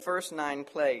First 9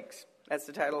 plagues. That's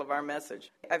the title of our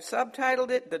message. I've subtitled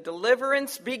it, The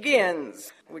Deliverance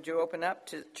Begins. Would you open up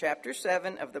to chapter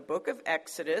 7 of the book of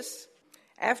Exodus?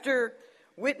 After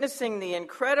witnessing the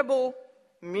incredible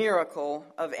miracle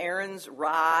of Aaron's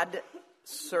rod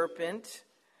serpent,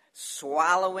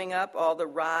 swallowing up all the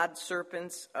rod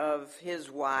serpents of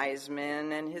his wise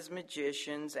men and his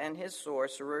magicians and his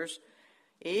sorcerers,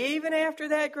 even after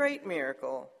that great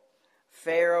miracle,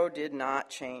 Pharaoh did not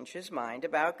change his mind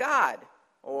about God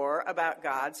or about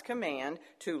God's command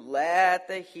to let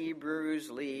the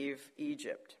Hebrews leave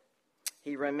Egypt.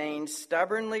 He remained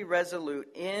stubbornly resolute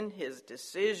in his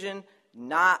decision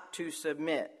not to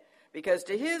submit, because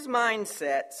to his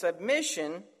mindset,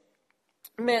 submission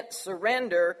meant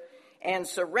surrender, and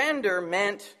surrender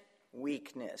meant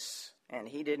weakness. And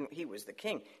he was the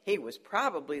king. He was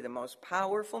probably the most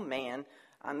powerful man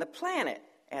on the planet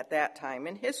at that time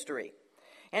in history.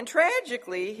 And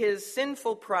tragically, his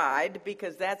sinful pride,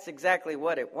 because that's exactly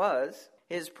what it was,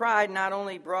 his pride not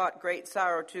only brought great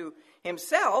sorrow to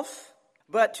himself,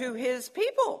 but to his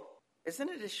people. Isn't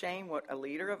it a shame what a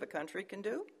leader of a country can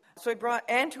do? So he brought,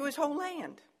 and to his whole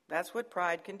land. That's what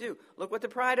pride can do. Look what the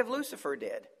pride of Lucifer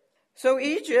did. So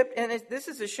Egypt, and this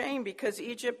is a shame because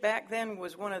Egypt back then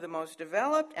was one of the most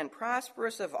developed and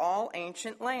prosperous of all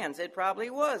ancient lands. It probably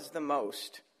was the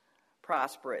most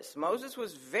prosperous. Moses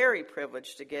was very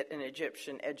privileged to get an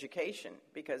Egyptian education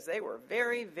because they were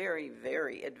very, very,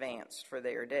 very advanced for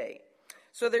their day.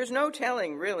 So there's no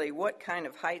telling really what kind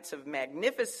of heights of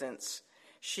magnificence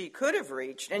she could have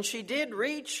reached. And she did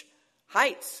reach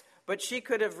heights, but she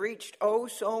could have reached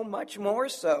so much more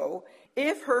so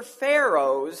if her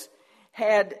pharaohs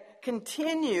had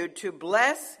continued to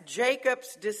bless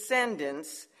Jacob's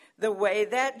descendants the way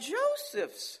that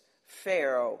Joseph's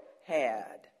Pharaoh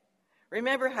had.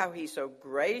 Remember how he so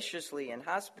graciously in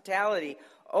hospitality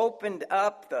opened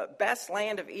up the best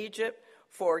land of Egypt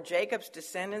for Jacob's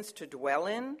descendants to dwell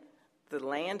in, the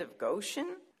land of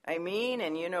Goshen?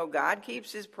 And God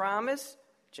keeps his promise.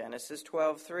 Genesis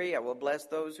 12:3, I will bless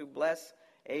those who bless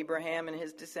Abraham and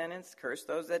his descendants, curse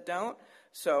those that don't.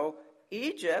 So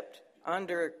Egypt,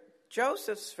 under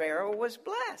Joseph's Pharaoh, was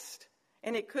blessed.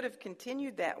 And it could have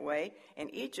continued that way,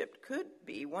 and Egypt could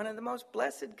be one of the most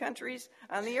blessed countries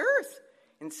on the earth.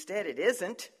 Instead, it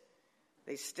isn't.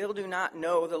 They still do not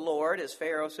know the Lord. As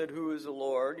Pharaoh said, who is the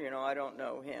Lord? I don't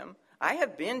know him. I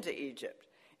have been to Egypt,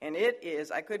 and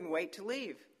I couldn't wait to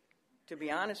leave, to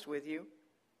be honest with you.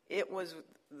 It was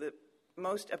the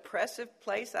most oppressive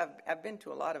place. I've been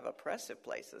to a lot of oppressive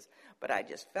places, but I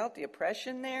just felt the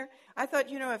oppression there. I thought,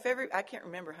 I can't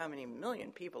remember how many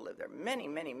million people live there. Many,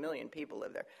 many million people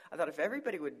live there. I thought if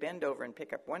everybody would bend over and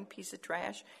pick up one piece of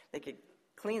trash, they could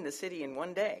clean the city in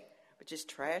one day. But just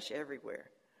trash everywhere.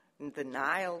 And the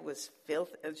Nile was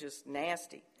filth. It was just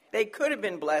nasty. They could have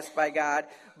been blessed by God,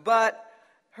 but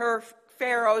her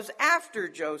pharaohs after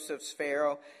Joseph's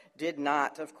Pharaoh did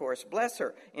not, of course, bless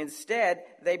her. Instead,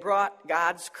 they brought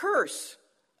God's curse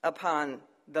upon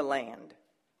the land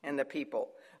and the people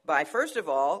by, first of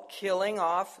all, killing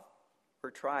off, or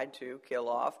tried to kill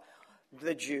off,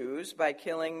 the Jews by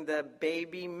killing the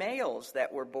baby males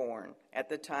that were born at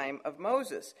the time of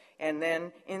Moses, and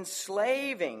then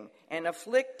enslaving and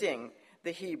afflicting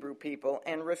the Hebrew people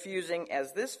and refusing,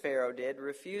 as this Pharaoh did,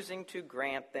 refusing to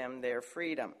grant them their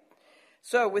freedom.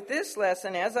 So with this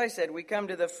lesson, as I said, we come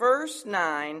to the first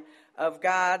 9 of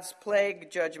God's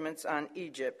plague judgments on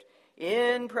Egypt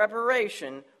in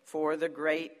preparation for the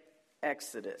great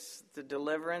Exodus. The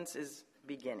deliverance is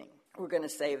beginning. We're going to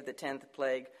save the 10th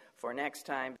plague for next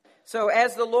time. So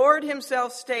as the Lord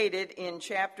himself stated in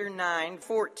chapter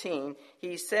 9:14,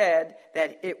 he said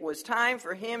that it was time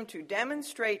for him to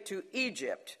demonstrate to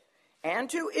Egypt and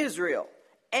to Israel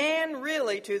and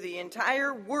really to the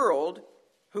entire world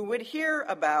who would hear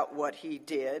about what he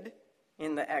did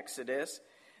in the Exodus,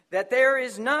 that there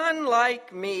is none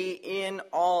like me in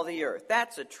all the earth.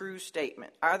 That's a true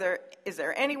statement. Is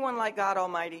there anyone like God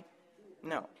Almighty?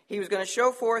 No. He was going to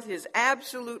show forth his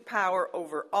absolute power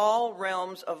over all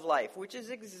realms of life, which is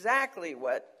exactly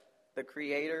what the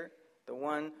Creator, the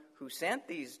one who sent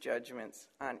these judgments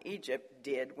on Egypt,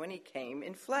 did when he came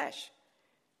in flesh.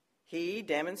 He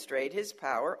demonstrated his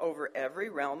power over every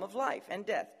realm of life and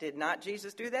death. Did not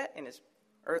Jesus do that in his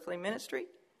earthly ministry?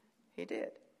 He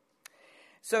did.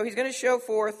 So he's going to show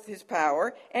forth his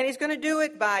power, and he's going to do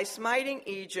it by smiting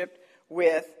Egypt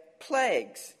with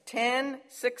plagues, 10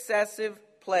 successive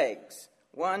plagues,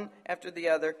 one after the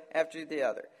other after the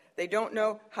other. They don't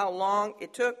know how long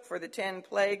it took for the 10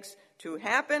 plagues to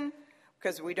happen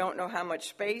because we don't know how much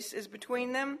space is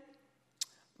between them.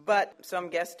 But some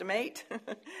guesstimate,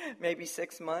 maybe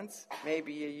 6 months,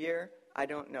 maybe a year, I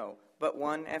don't know. But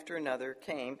one after another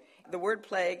came. The word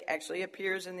plague actually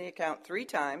appears in the account 3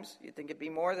 times. You'd think it'd be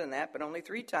more than that, but only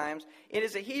 3 times. It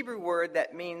is a Hebrew word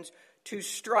that means to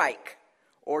strike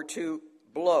or to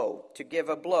blow, to give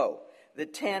a blow. The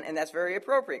 10, and that's very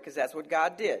appropriate because that's what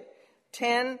God did.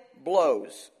 10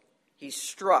 blows he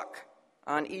struck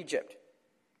on Egypt.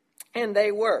 And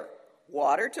they were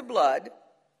water to blood,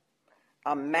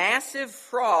 a massive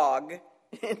frog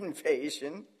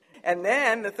invasion, and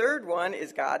then the third one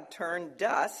is God turned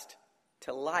dust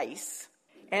to lice,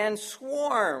 and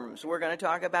swarms. We're going to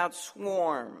talk about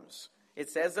swarms. It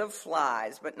says of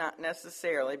flies, but not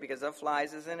necessarily, because of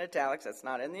flies is in italics. That's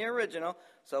not in the original,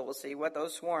 so we'll see what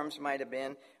those swarms might have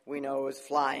been. We know it was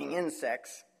flying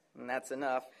insects, and that's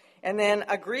enough. And then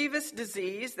a grievous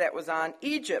disease that was on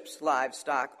Egypt's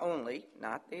livestock only,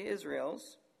 not the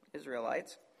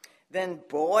Israelites. Then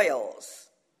boils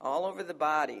all over the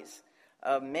bodies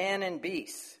of men and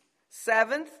beasts.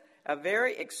 7th, a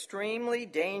very extremely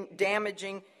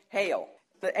damaging hail.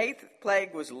 The 8th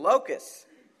plague was locusts.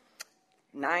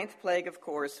 9th plague, of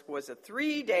course, was a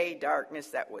 3-day darkness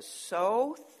that was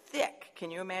so thick. Can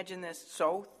you imagine this?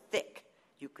 So thick.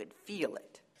 You could feel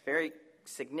it. Very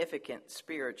significant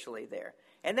spiritually there.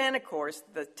 And then, of course,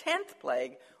 the 10th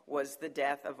plague was the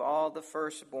death of all the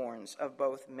firstborns of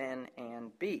both men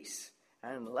and beasts,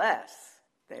 unless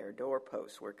their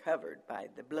doorposts were covered by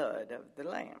the blood of the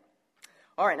Lamb.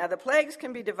 All right, now the plagues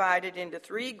can be divided into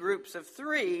 3 groups of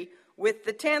 3, with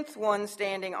the 10th one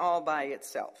standing all by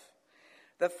itself.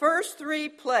 The first 3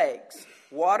 plagues,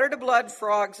 water to blood,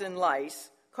 frogs, and lice,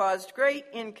 caused great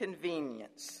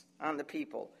inconvenience on the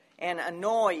people and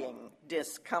annoying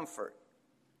discomfort.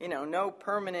 You know, no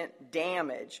permanent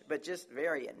damage, but just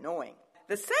very annoying.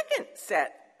 The second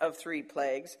set of 3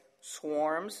 plagues,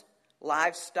 swarms,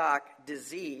 livestock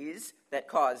disease that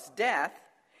caused death,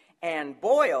 and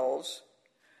boils,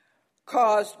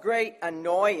 caused great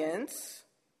annoyance,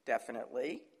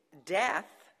 definitely, death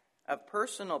of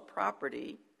personal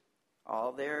property.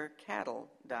 All their cattle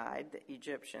died, the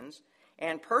Egyptians,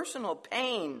 and personal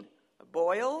pain.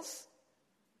 Boils,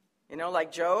 you know,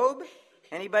 like Job.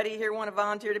 Anybody here want to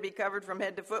volunteer to be covered from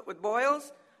head to foot with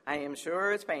boils? I am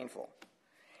sure it's painful.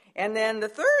 And then the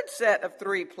third set of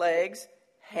 3 plagues,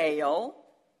 hail,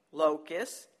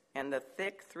 locusts, and the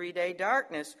thick 3-day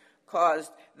darkness,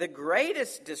 caused the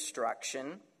greatest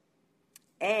destruction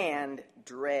and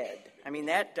dread. I mean,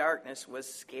 that darkness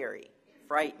was scary,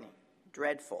 frightening,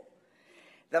 dreadful.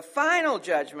 The final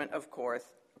judgment, of course,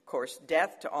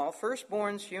 death to all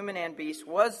firstborns, human and beast,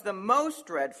 was the most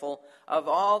dreadful of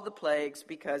all the plagues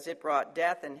because it brought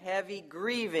death and heavy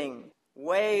grieving,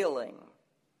 wailing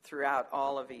throughout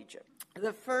all of Egypt.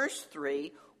 The first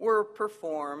 3 were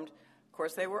performed, of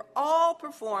course, they were all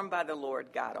performed by the Lord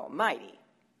God Almighty.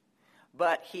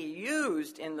 But he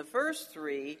used in the first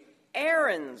 3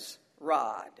 Aaron's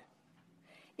rod.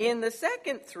 In the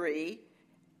second 3,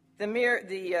 the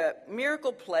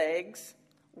miracle plagues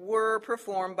were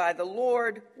performed by the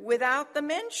Lord without the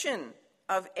mention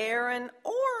of Aaron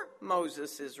or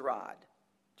Moses' rod.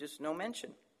 Just no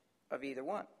mention of either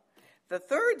one. The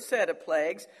third set of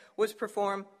plagues was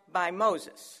performed by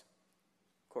Moses.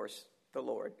 Of course, the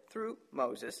Lord through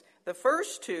Moses. The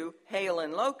first 2, hail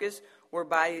and locusts, were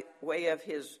by way of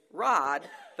his rod.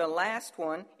 The last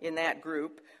one in that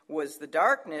group was the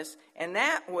darkness, and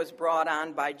that was brought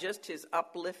on by just his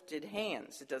uplifted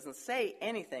hands. It doesn't say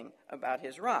anything about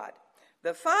his rod.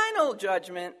 The final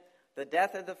judgment, the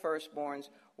death of the firstborns,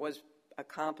 was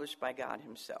accomplished by God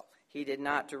himself. He did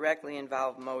not directly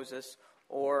involve Moses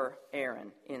or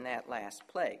Aaron in that last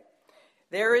plague.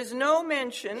 There is no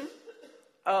mention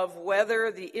of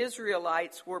whether the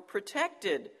Israelites were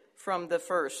protected from the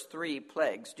first 3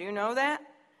 plagues. Do you know that?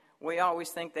 We always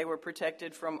think they were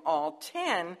protected from all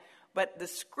 10, but the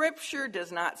scripture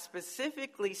does not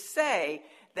specifically say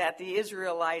that the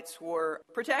Israelites were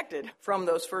protected from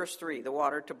those first 3, the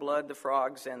water to blood, the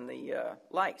frogs, and the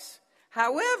lice.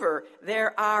 However,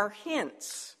 there are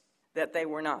hints that they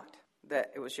were not,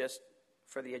 that it was just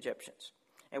for the Egyptians.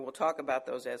 And we'll talk about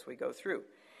those as we go through.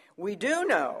 We do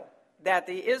know that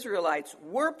the Israelites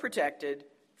were protected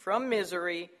from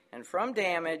misery and from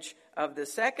damage of the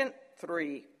second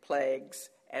 3 plagues,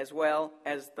 as well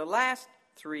as the last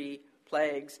 3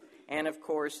 plagues, and of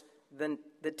course the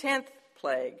 10th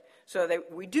plague. So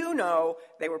we do know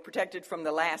they were protected from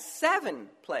the last 7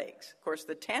 plagues. Of course,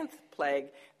 the 10th plague,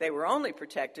 they were only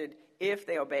protected if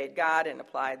they obeyed God and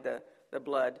applied the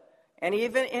blood. And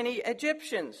even any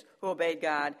Egyptians who obeyed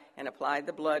God and applied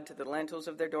the blood to the lintels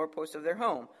of their doorposts of their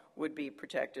home would be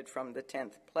protected from the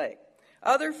 10th plague.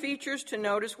 Other features to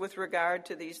notice with regard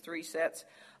to these three sets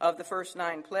of the first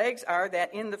 9 plagues are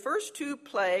that in the first 2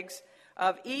 plagues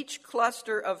of each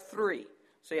cluster of 3,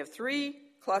 so you have 3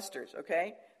 clusters,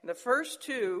 okay? The first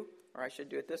 2, or I should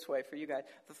do it this way for you guys,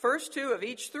 the first 2 of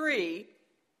each 3,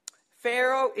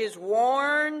 Pharaoh is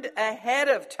warned ahead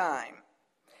of time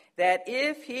that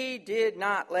if he did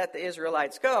not let the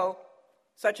Israelites go,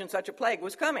 such and such a plague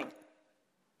was coming.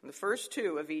 In the first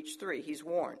 2 of each 3, he's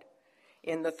warned.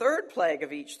 In the 3rd plague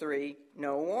of each 3,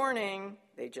 no warning,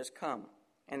 they just come.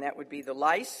 And that would be the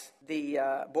lice, the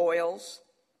boils,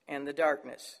 and the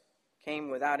darkness. Came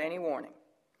without any warning.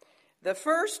 The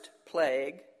 1st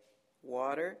plague,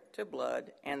 water to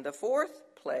blood, and the 4th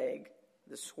plague,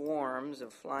 the swarms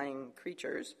of flying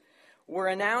creatures, were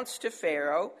announced to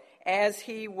Pharaoh as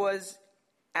he was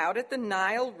out at the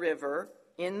Nile River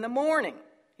in the morning.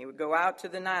 He would go out to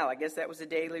the Nile. I guess that was a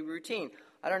daily routine.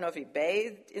 I don't know if he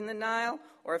bathed in the Nile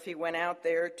or if he went out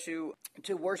there to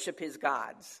worship his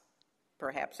gods.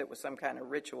 Perhaps it was some kind of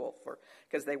ritual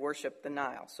because they worshiped the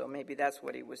Nile. So maybe that's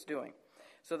what he was doing.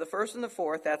 So the 1st and the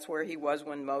 4th, that's where he was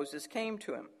when Moses came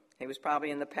to him. He was probably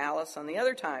in the palace on the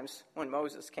other times when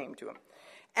Moses came to him.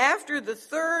 After the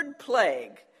 3rd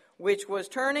plague, which was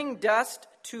turning dust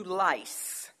to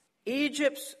lice,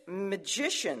 Egypt's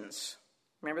magicians,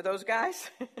 remember those guys?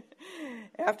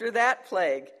 After that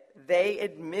plague, they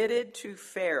admitted to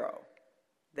Pharaoh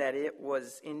that it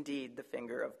was indeed the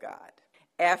finger of God.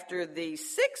 After the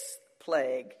 6th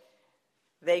plague,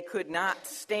 they could not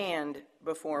stand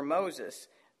before Moses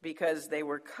because they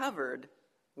were covered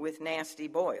with nasty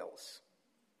boils.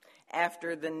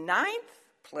 After the 9th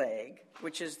plague,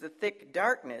 which is the thick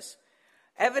darkness,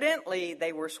 evidently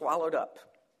they were swallowed up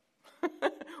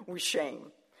with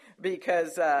shame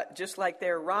because just like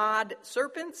their rod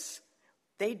serpents,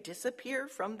 they disappear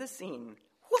from the scene.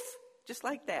 Woof! Just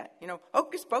like that.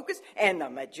 Hocus pocus, and the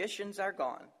magicians are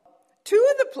gone. 2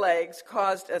 of the plagues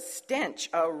caused a stench,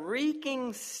 a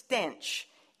reeking stench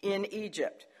in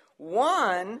Egypt.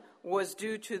 One was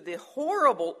due to the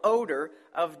horrible odor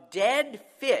of dead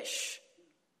fish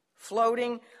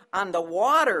floating on the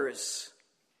waters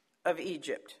of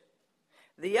Egypt.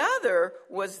 The other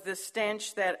was the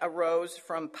stench that arose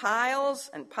from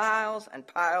piles and piles and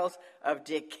piles of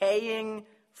decaying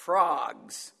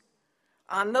frogs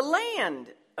on the land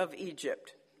of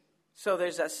Egypt. So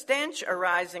there's a stench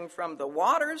arising from the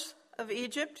waters of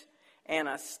Egypt and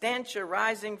a stench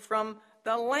arising from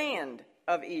the land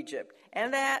of Egypt.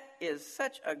 And that is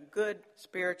such a good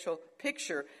spiritual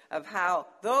picture of how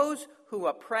those who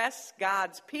oppress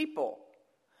God's people,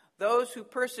 those who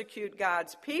persecute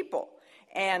God's people,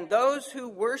 and those who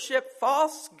worship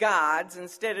false gods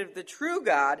instead of the true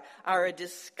God are a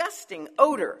disgusting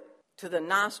odor to the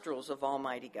nostrils of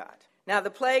Almighty God. Now,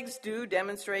 the plagues do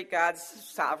demonstrate God's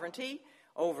sovereignty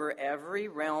over every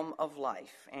realm of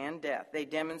life and death. They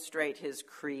demonstrate his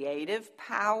creative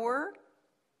power.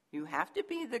 You have to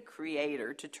be the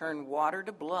creator to turn water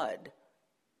to blood.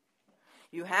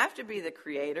 You have to be the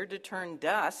creator to turn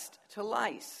dust to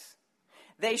lice.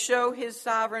 They show his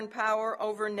sovereign power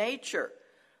over nature.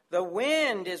 The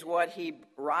wind is what he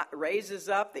raises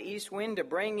up, the east wind, to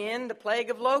bring in the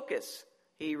plague of locusts.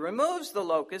 He removes the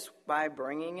locusts by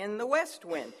bringing in the west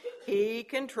wind. He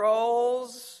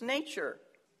controls nature.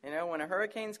 When a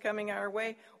hurricane's coming our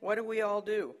way, what do we all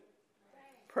do?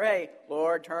 Pray,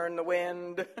 Lord, turn the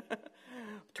wind.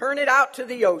 Turn it out to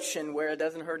the ocean where it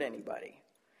doesn't hurt anybody.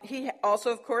 He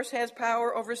also, of course, has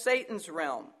power over Satan's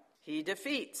realm. He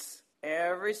defeats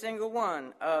every single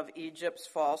one of Egypt's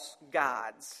false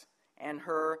gods and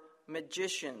her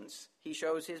magicians. He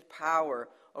shows his power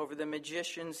over the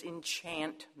magicians'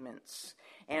 enchantments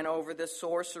and over the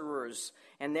sorcerers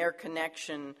and their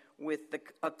connection with the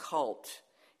occult.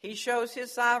 He shows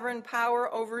his sovereign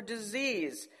power over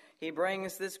disease. He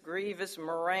brings this grievous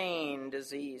murrain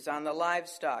disease on the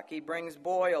livestock. He brings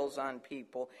boils on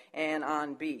people and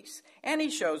on beasts. And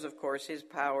he shows, of course, his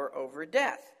power over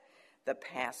death, the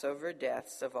Passover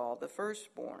deaths of all the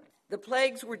firstborn. The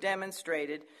plagues were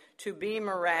demonstrated to be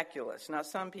miraculous. Now,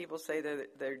 some people say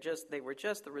that they were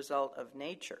just the result of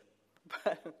nature.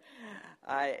 But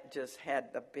I just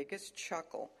had the biggest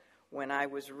chuckle when I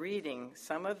was reading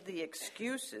some of the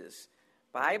excuses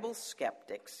Bible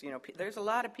skeptics, there's a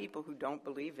lot of people who don't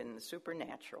believe in the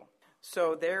supernatural.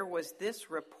 So there was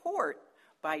this report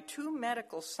by 2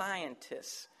 medical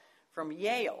scientists from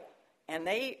Yale, and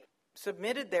they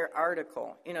submitted their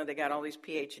article. They got all these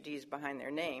PhDs behind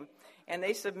their name, and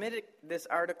they submitted this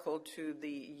article to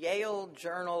the Yale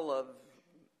Journal of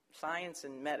Science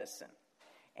and Medicine.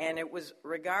 And it was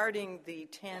regarding the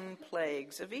 10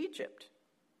 plagues of Egypt.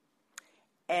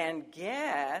 And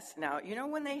guess, now, you know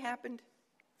when they happened?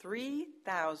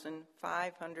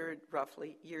 3,500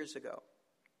 roughly years ago.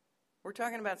 We're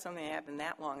talking about something that happened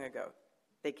that long ago.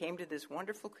 They came to this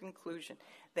wonderful conclusion.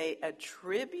 They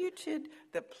attributed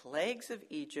the plagues of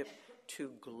Egypt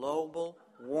to global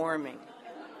warming.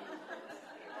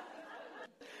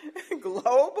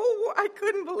 I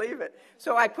couldn't believe it.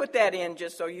 So I put that in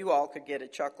just so you all could get a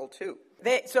chuckle too.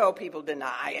 So people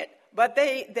deny it, but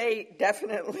they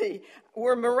definitely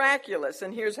were miraculous,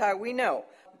 and here's how we know.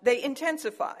 They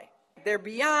intensify. They're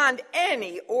beyond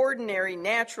any ordinary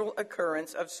natural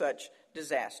occurrence of such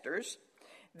disasters.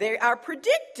 They are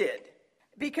predicted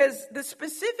because the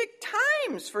specific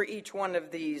times for each one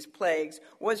of these plagues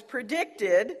was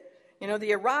predicted,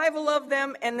 the arrival of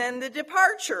them and then the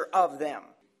departure of them.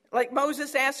 Like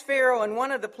Moses asked Pharaoh in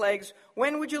one of the plagues,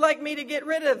 when would you like me to get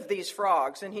rid of these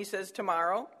frogs? And he says,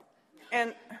 tomorrow.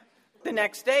 And the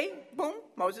next day, boom,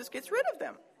 Moses gets rid of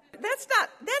them.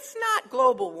 That's not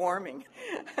global warming.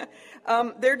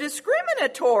 They're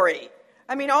discriminatory.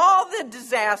 I mean, all the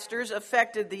disasters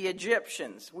affected the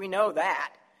Egyptians. We know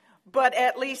that. But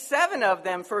at least 7 of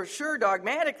them, for sure,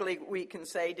 dogmatically, we can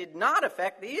say, did not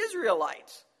affect the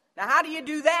Israelites. Now, how do you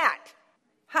do that?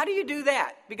 How do you do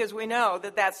that? Because we know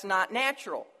that that's not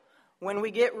natural. When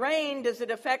we get rain, does it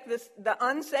affect the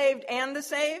unsaved and the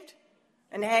saved?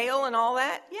 And hail and all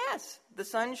that? Yes. The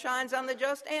sun shines on the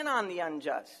just and on the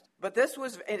unjust. But this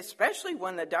was, especially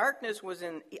when the darkness was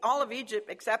in all of Egypt,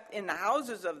 except in the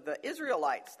houses of the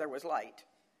Israelites, there was light.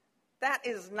 That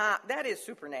is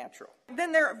supernatural.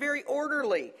 Then they're very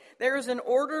orderly. There is an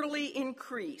orderly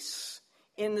increase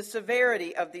in the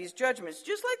severity of these judgments,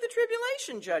 just like the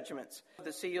tribulation judgments.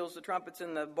 The seals, the trumpets,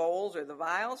 and the bowls or the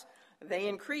vials, they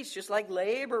increase just like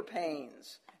labor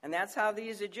pains. And that's how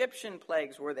these Egyptian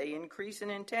plagues were. They increase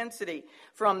in intensity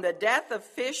from the death of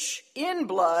fish in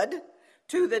blood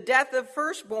to the death of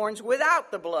firstborns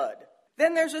without the blood.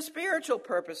 Then there's a spiritual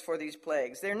purpose for these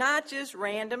plagues. They're not just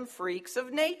random freaks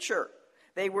of nature.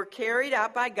 They were carried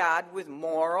out by God with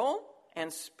moral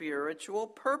and spiritual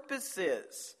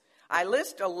purposes. I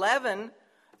list 11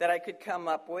 that I could come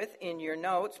up with in your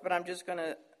notes, but I'm just going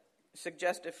to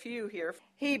suggest a few here.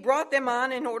 He brought them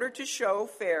on in order to show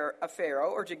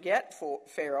Pharaoh, or to get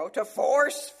Pharaoh, to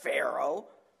force Pharaoh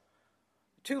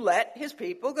to let his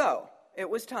people go. It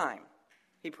was time.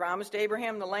 He promised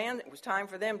Abraham the land. It was time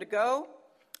for them to go,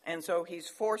 and so he's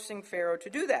forcing Pharaoh to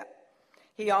do that.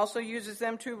 He also uses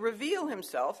them to reveal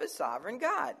himself as sovereign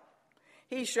God.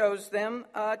 He shows them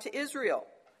to Israel.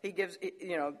 He gives,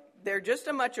 they're just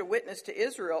as much a witness to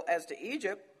Israel as to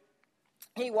Egypt.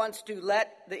 He wants to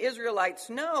let the Israelites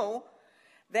know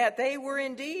that they were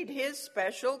indeed his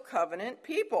special covenant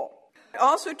people.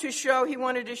 Also he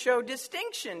wanted to show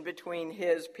distinction between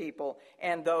his people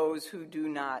and those who do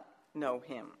not know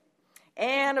him.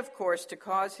 And, of course, to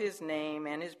cause his name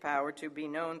and his power to be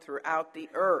known throughout the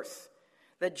earth.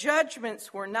 The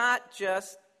judgments were not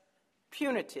just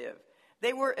punitive.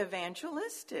 They were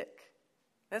evangelistic.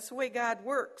 That's the way God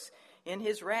works. In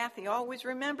his wrath, he always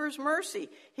remembers mercy.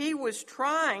 He was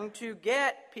trying to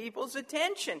get people's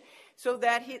attention so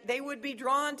that they would be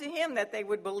drawn to him, that they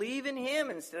would believe in him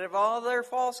instead of all their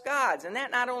false gods. And that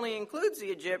not only includes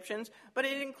the Egyptians, but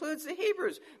it includes the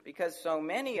Hebrews, because so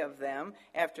many of them,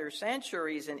 after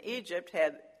centuries in Egypt,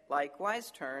 had likewise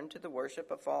turned to the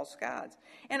worship of false gods.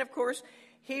 And of course,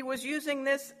 he was using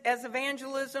this as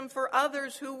evangelism for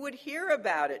others who would hear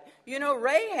about it.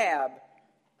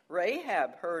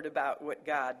 Rahab heard about what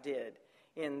God did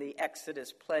in the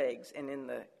Exodus plagues and in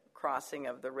the crossing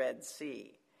of the Red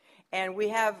Sea. And we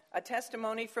have a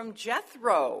testimony from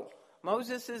Jethro,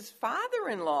 Moses'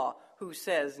 father-in-law, who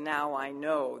says, now I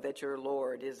know that your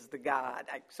Lord is the God.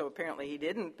 So apparently he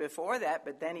didn't before that,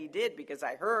 but then he did, because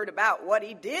I heard about what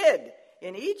he did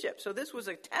in Egypt. So this was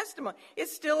a testimony.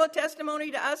 It's still a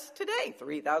testimony to us today,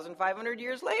 3,500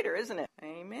 years later, isn't it?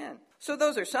 Amen. So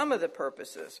those are some of the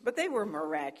purposes, but they were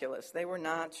miraculous. They were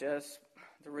not just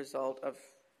the result of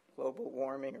global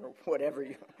warming or whatever.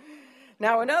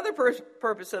 Now, another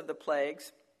purpose of the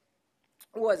plagues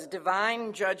was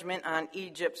divine judgment on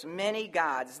Egypt's many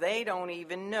gods. They don't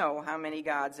even know how many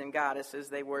gods and goddesses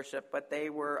they worship, but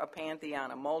they were a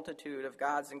pantheon, a multitude of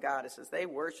gods and goddesses. They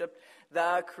worshiped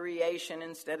the creation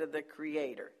instead of the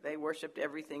creator. They worshiped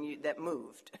everything that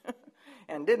moved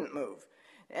and didn't move.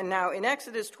 And now in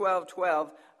Exodus 12:12,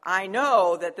 I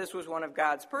know that this was one of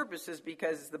God's purposes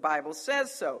because the Bible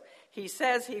says so. He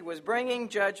says he was bringing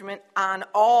judgment on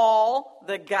all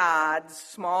the gods,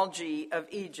 small g, of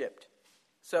Egypt.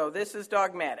 So this is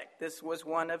dogmatic. This was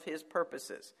one of his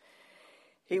purposes.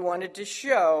 He wanted to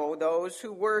show those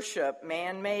who worship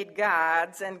man-made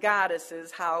gods and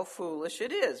goddesses how foolish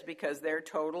it is, because they're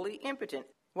totally impotent.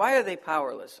 Why are they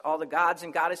powerless? All the gods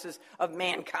and goddesses of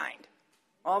mankind,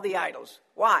 all the idols.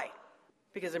 Why?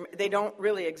 Because they don't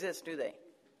really exist, do they?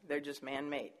 They're just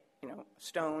man-made.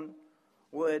 Stone,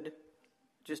 wood,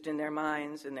 just in their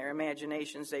minds, in their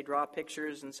imaginations, they draw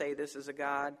pictures and say this is a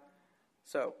god.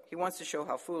 So he wants to show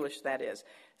how foolish that is.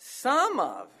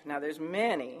 Now there's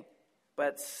many,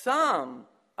 but some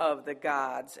of the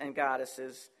gods and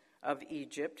goddesses of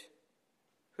Egypt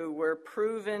who were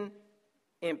proven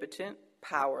impotent,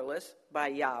 powerless by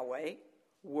Yahweh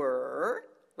were,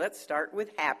 let's start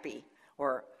with Happy,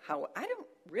 or how I don't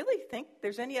really think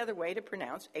there's any other way to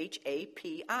pronounce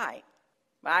Hapi. I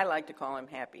like to call him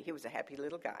Happy. He was a happy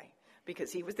little guy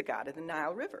because he was the god of the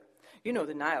Nile River.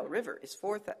 The Nile River is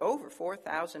over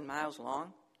 4,000 miles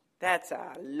long. That's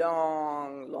a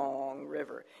long, long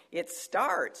river. It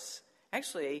starts,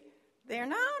 actually, they're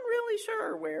not really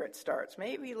sure where it starts.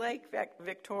 Maybe Lake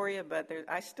Victoria, but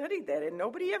I studied that, and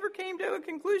nobody ever came to a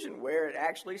conclusion where it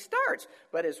actually starts.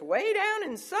 But it's way down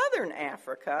in southern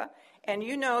Africa, and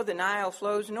the Nile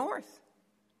flows north,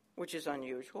 which is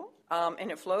unusual. And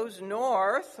it flows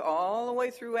north all the way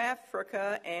through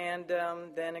Africa, and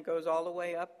then it goes all the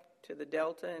way up to the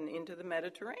Delta and into the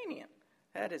Mediterranean.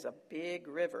 That is a big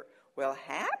river. Well,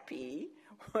 Happy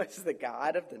was the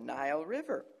god of the Nile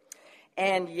River.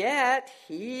 And yet,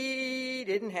 he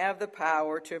didn't have the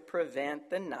power to prevent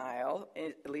the Nile,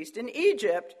 at least in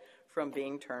Egypt, from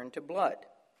being turned to blood.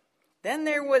 Then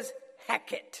there was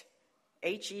Heket,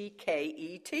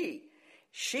 Heket.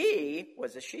 She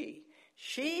was a she.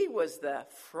 She was the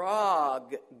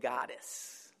frog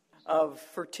goddess of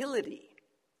fertility,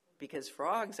 because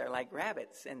frogs are like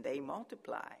rabbits, and they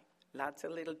multiply. Lots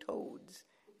of little toads.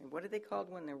 And what are they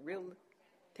called when they're real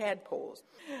tadpoles?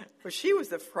 Well, she was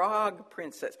the frog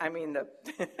princess. The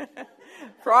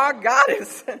frog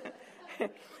goddess.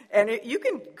 And you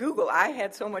can Google. I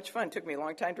had so much fun. It took me a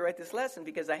long time to write this lesson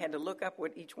because I had to look up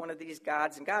what each one of these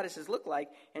gods and goddesses look like.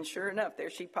 And sure enough, there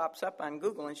she pops up on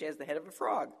Google, and she has the head of a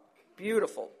frog.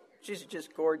 Beautiful. She's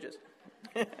just gorgeous.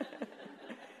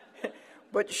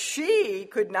 But she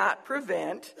could not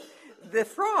prevent the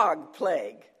frog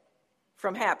plague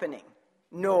from happening,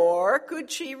 nor could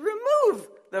she remove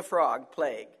the frog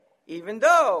plague, even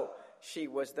though she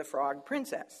was the frog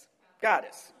princess,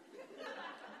 goddess.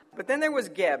 But then there was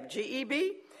Geb,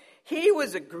 G-E-B. He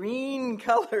was a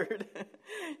green-colored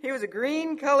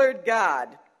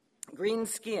god, green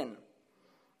skin.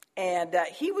 And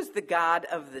he was the god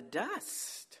of the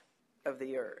dust of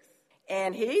the earth.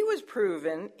 And he was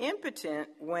proven impotent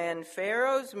when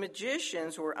Pharaoh's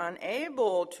magicians were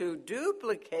unable to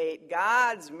duplicate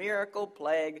God's miracle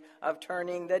plague of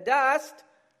turning the dust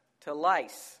to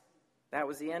lice. That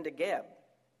was the end of Geb,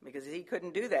 because he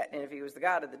couldn't do that. And if he was the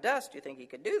god of the dust, you think he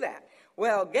could do that?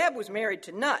 Well, Geb was married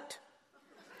to Nut.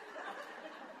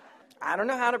 I don't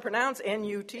know how to pronounce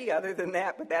N-U-T other than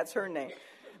that, but that's her name.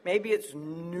 Maybe it's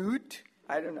Newt.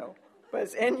 I don't know. But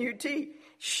it's N-U-T.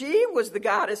 She was the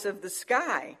goddess of the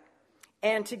sky.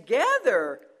 And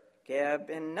together, Geb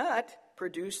and Nut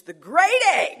produced the great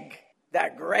egg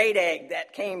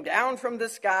that came down from the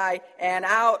sky, and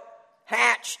out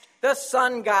hatched the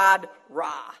sun god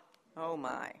Ra. Oh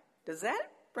my. Does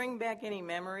that bring back any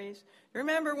memories?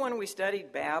 Remember when we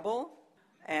studied Babel?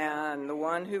 And the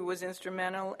one who was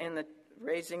instrumental in the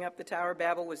raising up the Tower of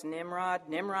Babel was Nimrod.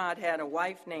 Nimrod had a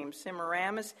wife named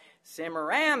Semiramis.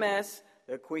 Semiramis,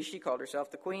 she called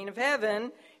herself the Queen of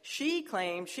Heaven. She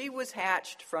claimed she was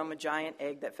hatched from a giant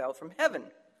egg that fell from heaven.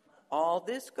 All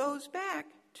this goes back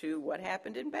to what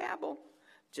happened in Babel.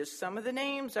 Just some of the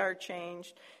names are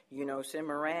changed.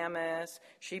 Semiramis,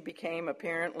 she became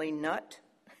apparently Nut.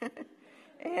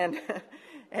 and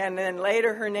then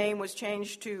later her name was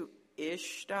changed to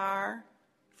Ishtar,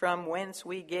 from whence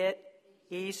we get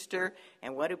Easter.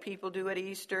 And what do people do at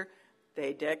Easter?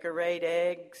 They decorate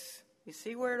eggs. You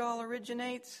see where it all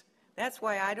originates? That's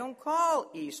why I don't call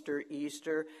Easter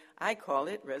Easter. I call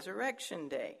it Resurrection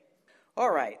Day. All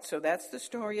right, so that's the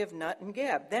story of Nut and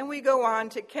Geb. Then we go on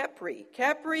to Khepri.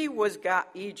 Khepri was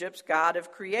Egypt's god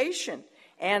of creation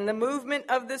and the movement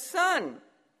of the sun.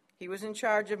 He was in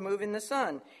charge of moving the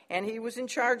sun, and he was in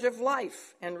charge of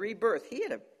life and rebirth. He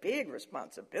had a big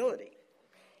responsibility.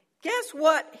 Guess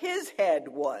what his head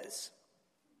was?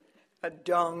 A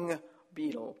dung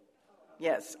beetle.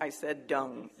 Yes, I said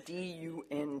dung,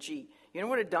 D-U-N-G. You know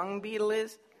what a dung beetle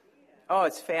is? Oh,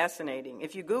 it's fascinating.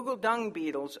 If you Google dung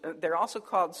beetles, they're also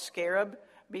called scarab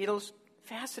beetles.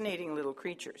 Fascinating little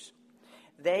creatures.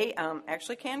 They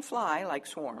actually can fly like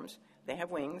swarms. They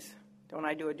have wings Don't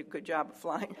I do a good job of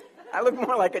flying? I look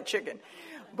more like a chicken.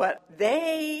 But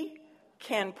they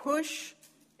can push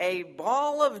a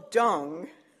ball of dung,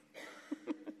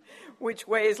 which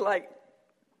weighs like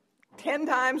 10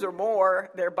 times or more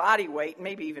their body weight,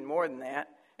 maybe even more than that.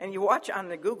 And you watch on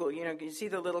the Google, you see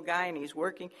the little guy and he's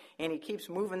working and he keeps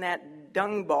moving that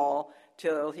dung ball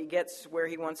till he gets where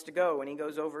he wants to go. And he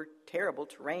goes over terrible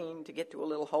terrain to get to a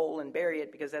little hole and bury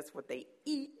it because that's what they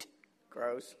eat.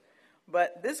 Gross.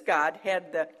 But this god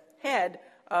had the head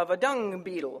of a dung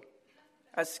beetle,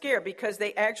 a scare, because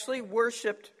they actually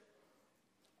worshipped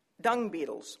dung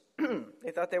beetles.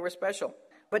 They thought they were special.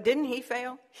 But didn't he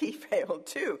fail? He failed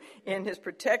too in his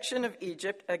protection of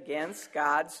Egypt against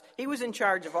God's. He was in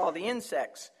charge of all the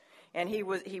insects, and he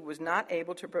was not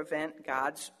able to prevent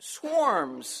God's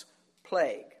swarms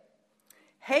plague.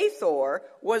 Hathor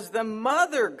was the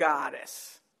mother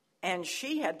goddess, and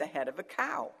she had the head of a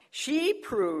cow. She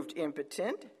proved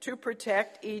impotent to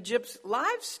protect Egypt's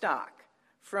livestock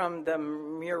from the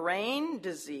murrain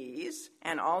disease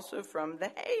and also from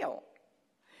the hail.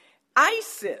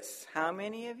 Isis. How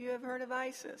many of you have heard of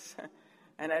Isis?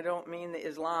 And I don't mean the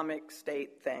Islamic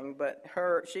State thing, but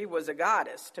she was a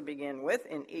goddess to begin with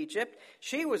in Egypt.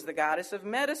 She was the goddess of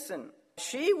medicine.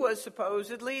 She was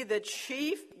supposedly the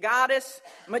chief goddess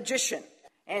magician,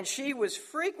 and she was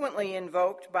frequently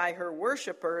invoked by her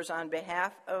worshipers on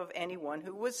behalf of anyone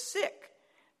who was sick.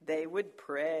 They would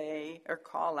pray or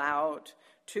call out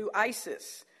to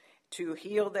Isis to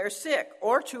heal their sick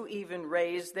or to even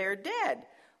raise their dead.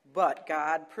 But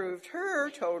God proved her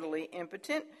totally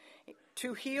impotent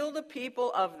to heal the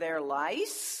people of their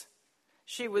lice.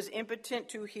 She was impotent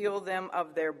to heal them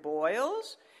of their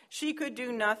boils. She could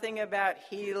do nothing about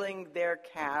healing their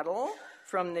cattle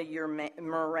from the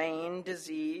murrain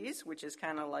disease, which is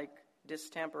kind of like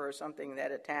distemper or something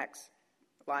that attacks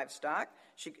livestock.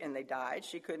 And they died.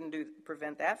 She couldn't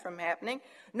prevent that from happening.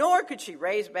 Nor could she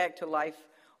raise back to life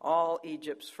all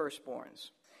Egypt's firstborns.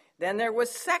 Then there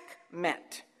was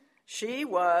Sekhmet. She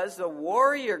was the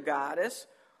warrior goddess,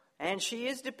 and she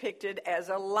is depicted as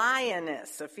a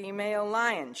lioness, a female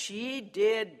lion. She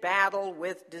did battle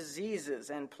with diseases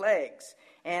and plagues,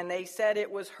 and they said it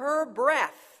was her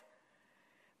breath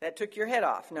that took your head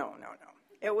off. No.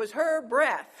 It was her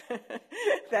breath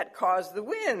that caused the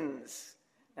winds.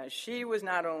 Now, she was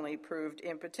not only proved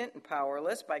impotent and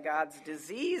powerless by God's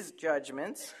disease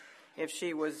judgments. If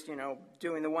she was,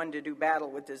 doing the one to do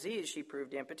battle with disease, she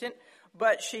proved impotent.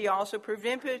 But she also proved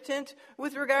impotent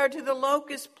with regard to the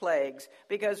locust plagues.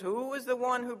 Because who was the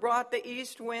one who brought the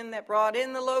east wind that brought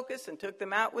in the locusts and took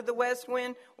them out with the west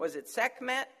wind? Was it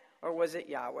Sekhmet or was it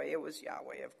Yahweh? It was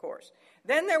Yahweh, of course.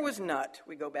 Then there was Nut.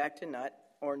 We go back to Nut,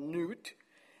 or Nut.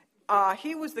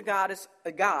 He was the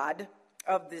god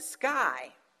of the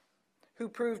sky, who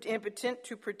proved impotent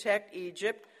to protect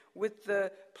Egypt with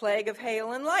the plague of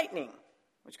hail and lightning,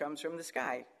 which comes from the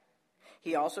sky.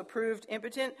 He also proved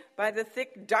impotent by the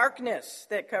thick darkness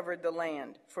that covered the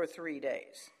land for 3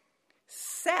 days.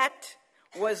 Set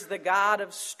was the god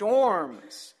of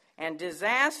storms and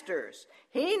disasters.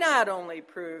 He not only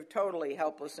proved totally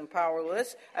helpless and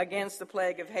powerless against the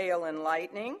plague of hail and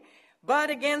lightning, but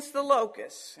against the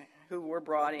locusts who were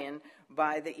brought in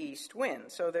by the east wind.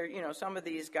 So there, some of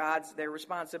these gods, their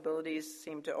responsibilities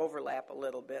seem to overlap a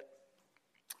little bit.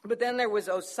 But then there was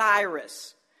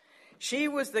Osiris. She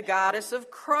was the goddess of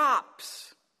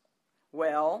crops.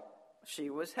 Well, she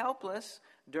was helpless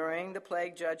during the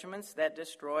plague judgments that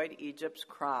destroyed Egypt's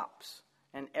crops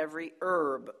and every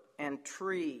herb and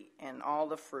tree and all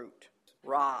the fruit.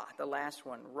 Ra, the last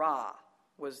one, Ra,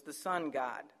 was the sun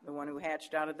god, the one who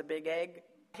hatched out of the big egg.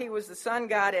 He was the sun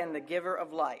god and the giver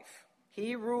of life.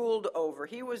 He was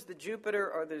the Jupiter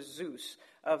or the Zeus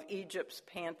of Egypt's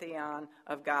pantheon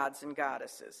of gods and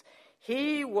goddesses.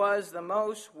 He was the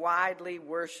most widely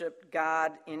worshipped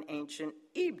god in ancient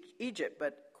Egypt,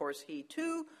 but of course he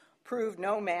too proved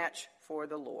no match for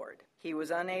the Lord. He was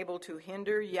unable to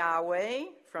hinder Yahweh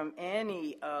from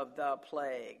any of the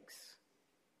plagues.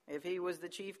 If he was the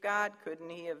chief god, couldn't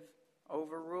he have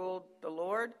overruled the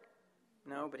Lord?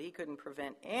 No, but he couldn't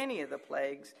prevent any of the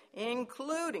plagues,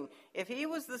 including, if he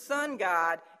was the sun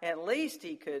god, at least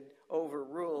he could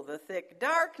overrule the thick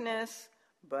darkness,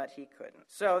 but he couldn't.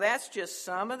 So that's just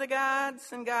some of the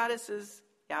gods and goddesses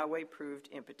Yahweh proved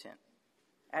impotent.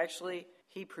 Actually,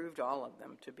 he proved all of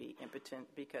them to be impotent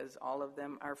because all of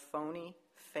them are phony,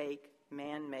 fake,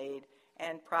 man-made,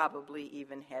 and probably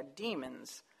even had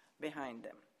demons behind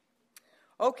them.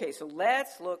 Okay, so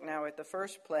let's look now at the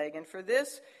first plague. And for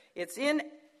this, it's in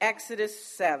Exodus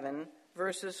 7,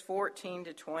 verses 14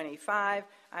 to 25.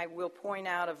 I will point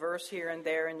out a verse here and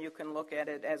there, and you can look at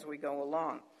it as we go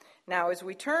along. Now, as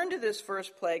we turn to this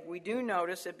first plague, we do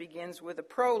notice it begins with a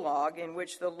prologue in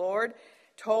which the Lord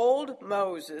told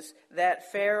Moses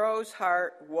that Pharaoh's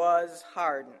heart was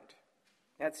hardened.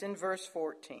 That's in verse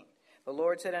 14. The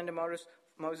Lord said unto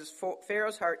Moses,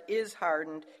 Pharaoh's heart is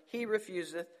hardened. He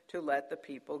refuseth to let the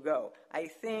people go. I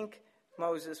think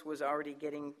Moses was already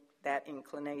getting that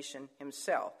inclination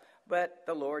himself, but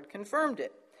the Lord confirmed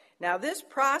it. Now, this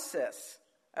process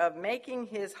of making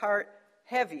his heart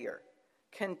heavier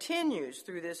continues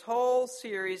through this whole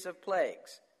series of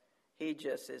plagues. He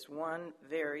just is one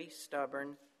very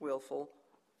stubborn, willful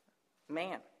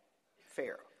man,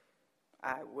 Pharaoh.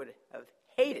 I would have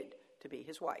hated to be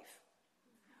his wife.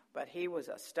 But he was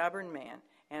a stubborn man,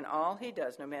 and all he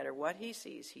does, no matter what he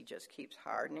sees, he just keeps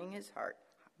hardening his heart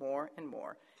more and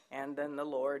more, and then the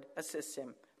Lord assists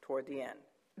him toward the end.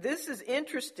 This is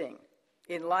interesting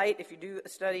in light, if you do a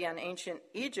study on ancient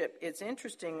Egypt, it's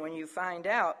interesting when you find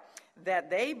out that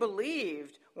they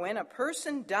believed when a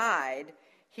person died,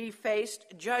 he faced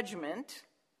judgment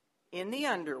in the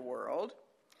underworld,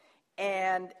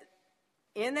 and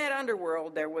in that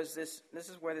underworld, there was this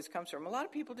is where this comes from. A lot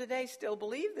of people today still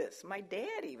believe this. My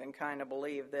dad even kind of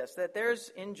believed this, that there's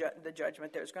in the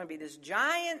judgment, there's going to be this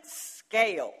giant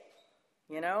scale,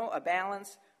 a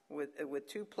balance with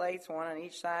two plates, one on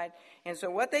each side. And so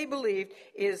what they believed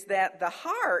is that the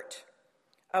heart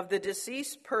of the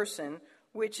deceased person,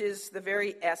 which is the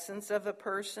very essence of a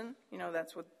person,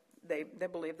 that's what they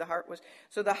believed the heart was.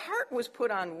 So the heart was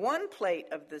put on one plate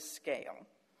of the scale,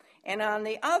 and on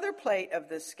the other plate of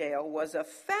the scale was a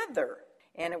feather,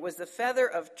 and it was the feather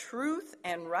of truth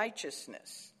and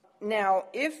righteousness. Now,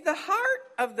 if the heart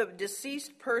of the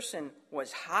deceased person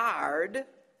was hard,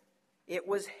 it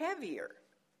was heavier.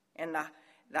 And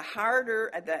the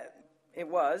harder that it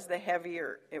was, the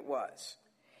heavier it was.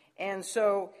 And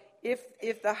so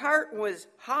if the heart was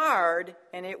hard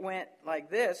and it went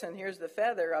like this, and here's the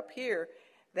feather up here,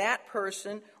 that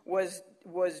person was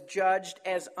judged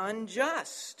as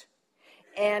unjust.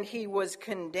 And he was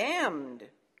condemned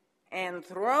and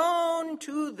thrown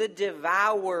to the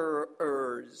devourers,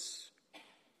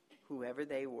 whoever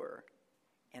they were.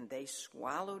 And they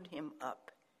swallowed him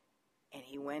up, and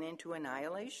he went into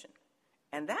annihilation.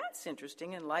 And that's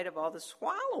interesting in light of all the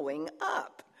swallowing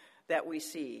up that we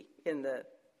see in the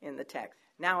text.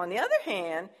 Now, on the other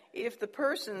hand, if the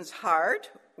person's heart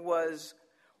was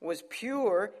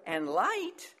pure and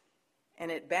light, and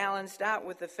it balanced out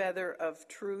with the feather of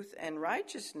truth and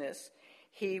righteousness,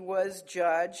 he was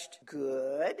judged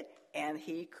good, and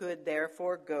he could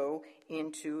therefore go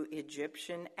into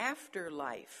Egyptian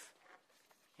afterlife.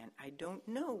 And I don't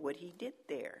know what he did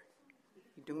there.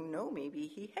 I don't know, maybe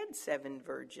he had 7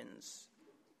 virgins.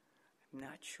 I'm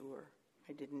not sure.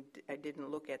 I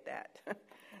didn't look at that.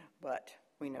 But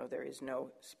we know there is no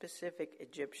specific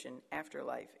Egyptian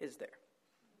afterlife, is there?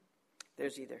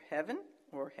 There's either heaven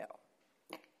or hell.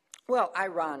 Well,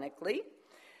 ironically,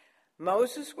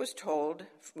 Moses was told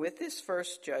with his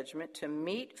first judgment to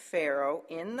meet Pharaoh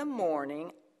in the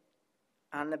morning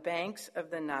on the banks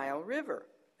of the Nile River.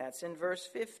 That's in verse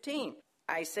 15.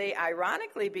 I say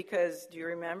ironically because do you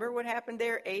remember what happened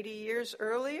there 80 years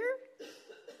earlier?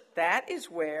 That is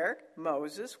where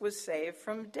Moses was saved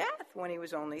from death when he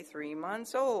was only 3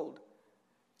 months old.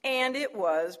 And it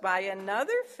was by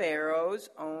another Pharaoh's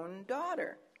own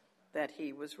daughter that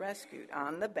he was rescued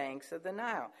on the banks of the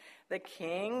Nile. The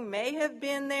king may have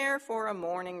been there for a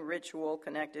morning ritual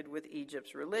connected with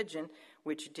Egypt's religion,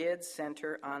 which did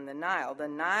center on the Nile. The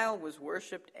Nile was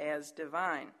worshipped as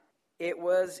divine. It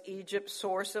was Egypt's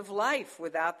source of life.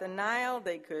 Without the Nile,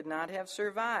 they could not have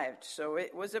survived. So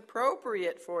it was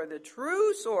appropriate for the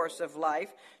true source of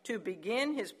life to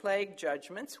begin his plague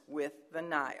judgments with the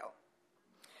Nile.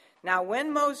 Now,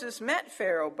 when Moses met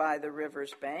Pharaoh by the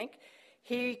river's bank,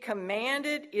 he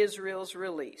commanded Israel's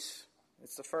release.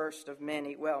 It's the first of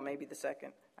many, well, maybe the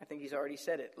second. I think he's already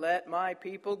said it. Let my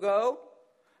people go.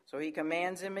 So he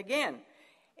commands him again.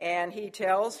 And he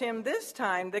tells him this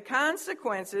time the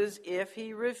consequences if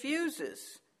he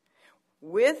refuses.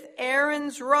 With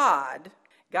Aaron's rod,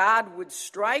 God would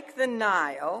strike the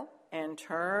Nile and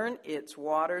turn its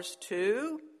waters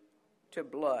to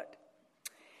blood.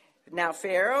 Now,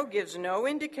 Pharaoh gives no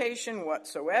indication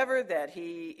whatsoever that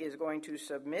he is going to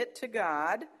submit to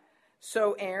God.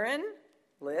 So Aaron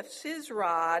lifts his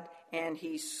rod and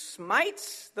he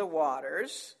smites the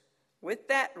waters with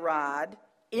that rod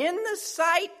in the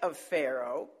sight of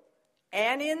Pharaoh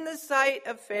and in the sight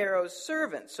of Pharaoh's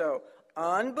servants. So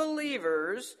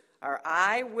unbelievers are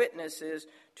eyewitnesses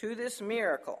to this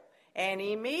miracle. And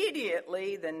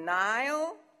immediately the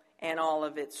Nile and all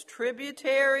of its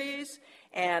tributaries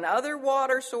and other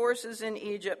water sources in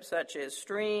Egypt, such as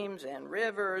streams and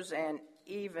rivers and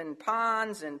even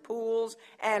ponds and pools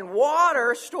and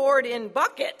water stored in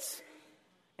buckets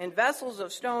and vessels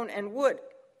of stone and wood,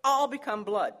 all become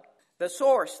blood. The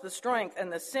source, the strength,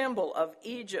 and the symbol of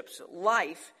Egypt's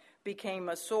life became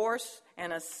a source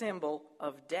and a symbol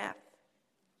of death.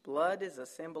 Blood is a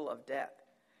symbol of death.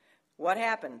 What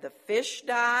happened? The fish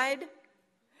died.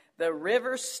 The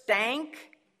river stank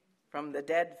from the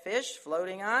dead fish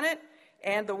floating on it.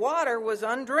 And the water was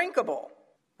undrinkable,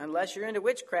 unless you're into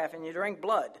witchcraft and you drink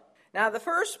blood. Now, the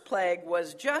first plague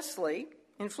was justly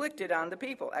inflicted on the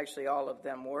people. Actually, all of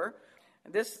them were.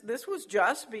 This was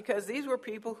just because these were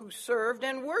people who served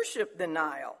and worshiped the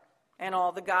Nile and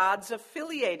all the gods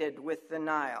affiliated with the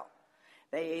Nile.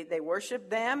 They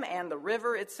worshiped them and the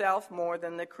river itself more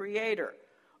than the Creator.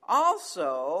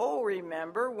 Also,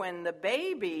 remember when the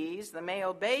babies, the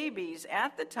male babies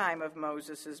at the time of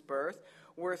Moses' birth,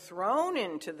 were thrown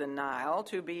into the Nile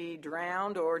to be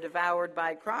drowned or devoured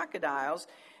by crocodiles,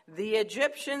 the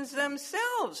Egyptians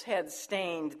themselves had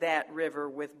stained that river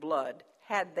with blood,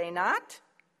 had they not?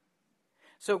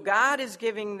 So God is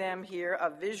giving them here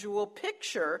a visual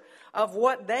picture of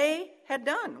what they had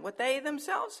done, what they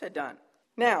themselves had done.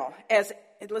 Now,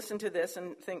 listen to this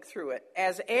and think through it.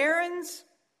 As Aaron's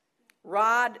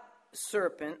rod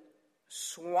serpent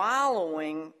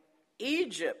swallowing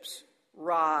Egypt's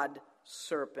rod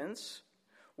serpents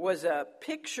was a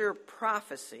picture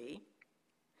prophecy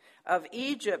of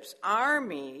Egypt's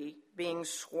army being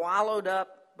swallowed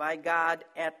up by God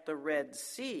at the Red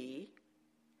Sea,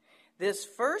 this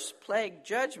first plague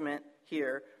judgment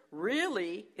here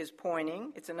really is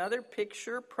pointing, it's another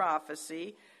picture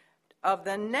prophecy of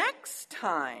the next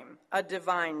time a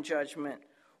divine judgment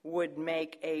would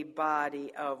make a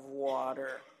body of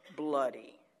water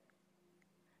bloody.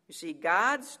 You see,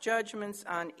 God's judgments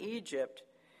on Egypt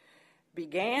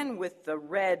began with the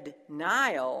Red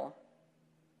Nile,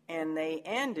 and they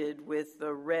ended with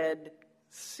the Red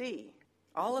Sea.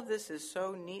 All of this is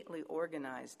so neatly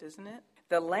organized, isn't it?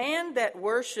 The land that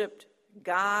worshipped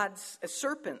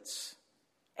serpents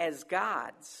as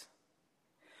gods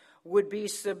would be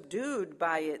subdued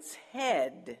by its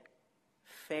head,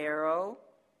 Pharaoh,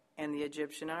 and the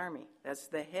Egyptian army. That's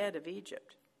the head of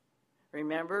Egypt.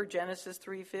 Remember Genesis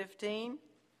 3:15?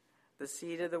 The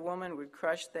seed of the woman would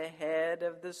crush the head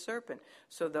of the serpent.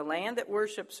 So the land that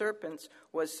worshipped serpents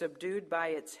was subdued by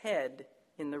its head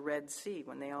in the Red Sea,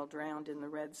 when they all drowned in the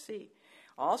Red Sea.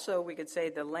 Also, we could say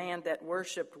the land that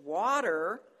worshipped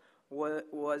water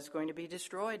was going to be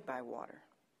destroyed by water.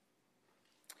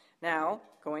 Now,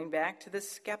 going back to the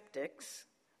skeptics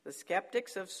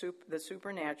of the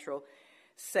supernatural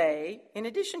say, in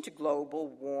addition to global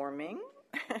warming,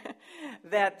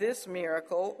 that this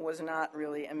miracle was not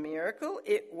really a miracle.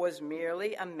 It was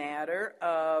merely a matter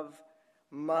of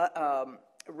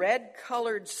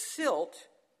red-colored silt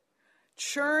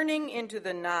churning into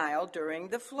the Nile during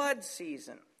the flood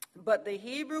season. But the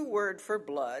Hebrew word for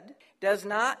blood does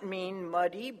not mean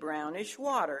muddy, brownish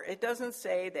water. It doesn't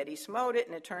say that he smote it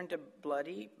and it turned to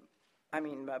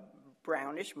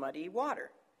brownish, muddy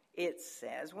water. It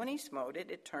says when he smote it,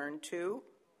 it turned to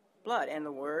blood, and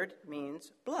the word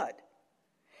means blood.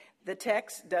 The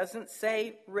text doesn't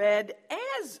say red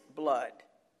as blood.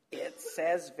 It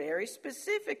says very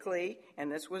specifically,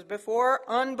 and this was before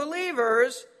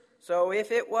unbelievers, so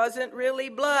if it wasn't really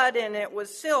blood and it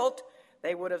was silt,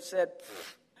 they would have said,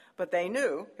 pfft, but they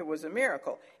knew it was a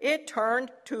miracle. It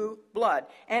turned to blood,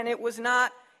 and it was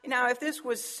not, now if this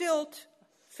was silt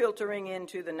filtering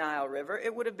into the Nile River,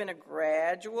 it would have been a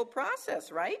gradual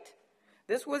process, right?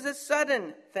 This was a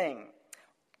sudden thing.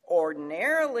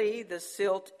 Ordinarily, the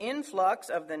silt influx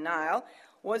of the Nile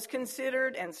was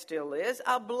considered, and still is,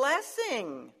 a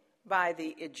blessing by the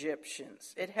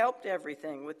Egyptians. It helped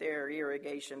everything with their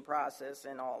irrigation process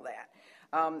and all that.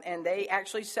 And they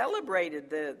actually celebrated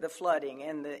the flooding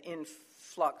and the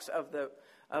influx of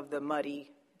the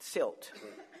muddy silt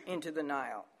into the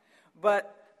Nile.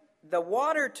 But the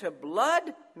water to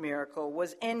blood miracle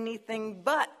was anything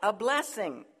but a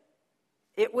blessing.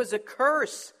 It was a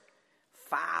curse.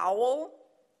 Foul,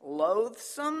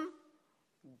 loathsome,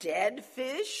 dead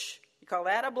fish. You call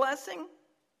that a blessing?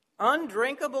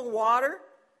 Undrinkable water,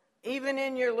 even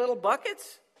in your little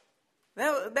buckets?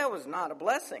 That was not a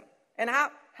blessing. And how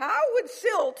would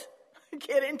silt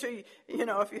get into,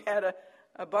 if you had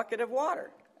a bucket of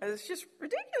water? It's just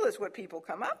ridiculous what people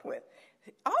come up with.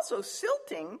 Also,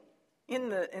 silting in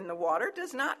the water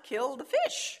does not kill the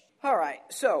fish. All right,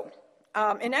 so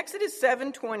in Exodus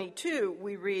 7:22,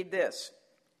 we read this.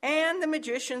 And the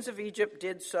magicians of Egypt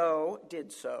did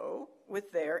so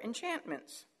with their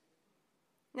enchantments.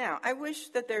 Now, I wish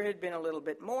that there had been a little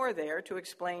bit more there to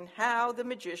explain how the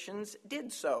magicians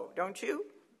did so, don't you?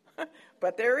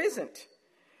 But there isn't.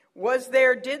 Was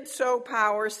their did so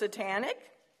power satanic?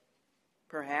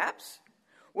 Perhaps.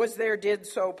 Was their did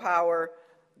so power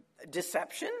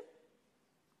deception?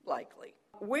 Likely.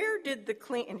 Where did the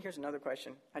clean, and here's another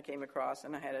question I came across,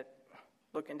 and I had to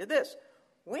look into this.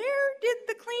 Where did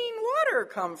the clean water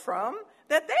come from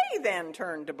that they then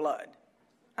turned to blood?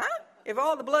 Huh? If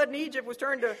all the blood in Egypt was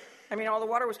all the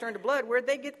water was turned to blood, where'd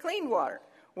they get clean water?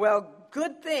 Well,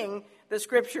 good thing the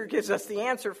scripture gives us the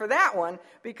answer for that one,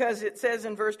 because it says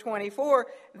in verse 24,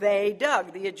 the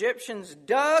Egyptians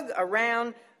dug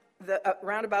around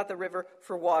about the river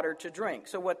for water to drink.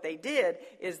 So what they did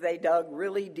is they dug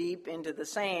really deep into the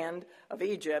sand of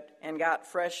Egypt and got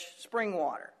fresh spring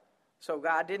water. So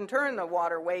God didn't turn the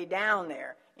water way down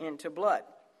there into blood.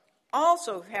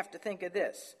 Also have to think of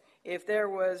this. If there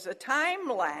was a time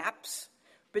lapse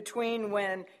between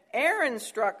when Aaron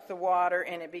struck the water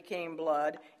and it became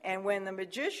blood, and when the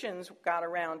magicians got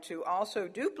around to also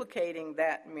duplicating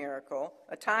that miracle,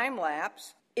 a time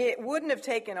lapse, it wouldn't have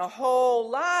taken a whole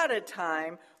lot of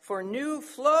time for new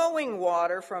flowing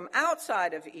water from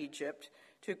outside of Egypt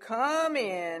to come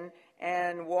in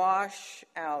and wash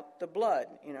out the blood,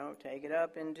 take it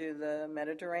up into the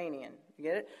Mediterranean. You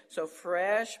get it? So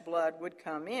fresh blood would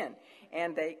come in.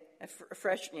 And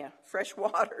fresh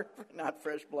water, not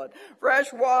fresh blood,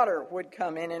 fresh water would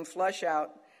come in and flush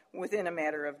out within a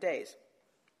matter of days.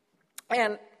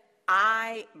 And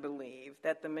I believe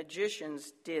that the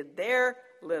magicians did their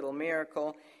little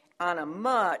miracle on a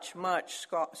much, much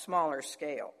smaller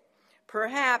scale.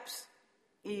 Perhaps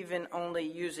even only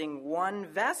using one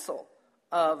vessel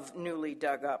of newly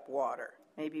dug up water,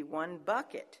 maybe one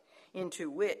bucket, into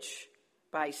which,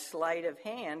 by sleight of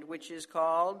hand, which is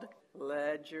called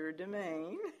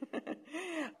legerdemain,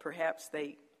 perhaps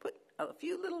they put a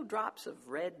few little drops of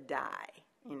red dye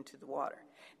into the water.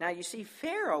 Now, you see,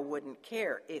 Pharaoh wouldn't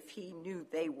care if he knew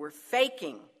they were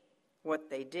faking what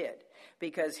they did,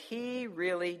 because he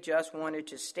really just wanted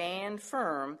to stand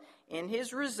firm in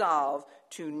his resolve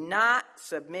to not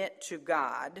submit to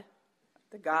God,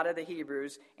 the God of the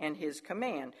Hebrews, and his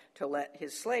command to let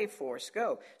his slave force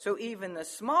go. So even the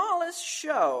smallest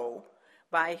show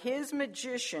by his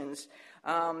magicians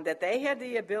that they had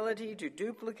the ability to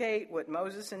duplicate what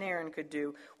Moses and Aaron could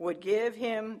do would give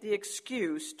him the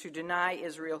excuse to deny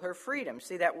Israel her freedom.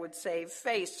 See, that would save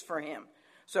face for him.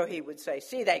 So he would say,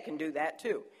 see, they can do that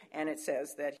too. And it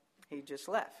says that he just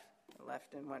left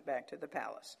and went back to the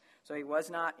palace. So he was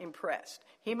not impressed.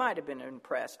 He might have been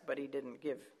impressed, but he didn't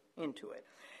give into it.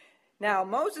 Now,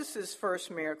 Moses'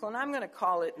 first miracle, and I'm going to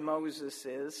call it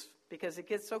Moses's, because it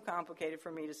gets so complicated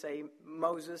for me to say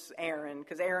Moses, Aaron,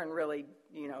 because Aaron really,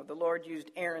 the Lord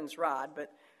used Aaron's rod,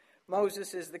 but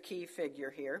Moses is the key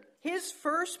figure here. His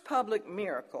first public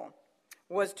miracle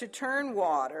was to turn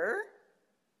water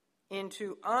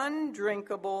into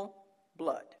undrinkable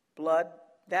blood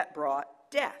that brought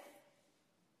death,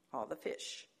 all the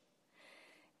fish.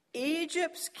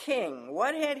 Egypt's king,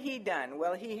 what had he done?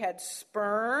 Well, he had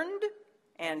spurned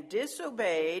and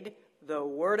disobeyed the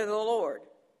word of the Lord.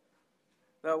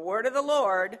 The word of the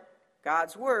Lord,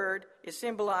 God's word, is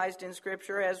symbolized in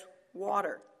Scripture as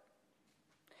water.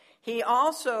 He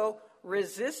also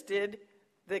resisted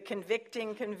the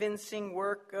convicting, convincing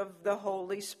work of the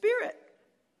Holy Spirit,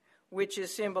 which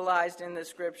is symbolized in the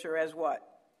Scripture as what?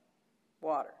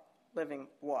 Water, living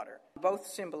water. Both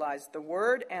symbolize the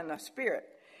Word and the Spirit.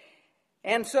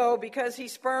 And so, because he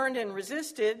spurned and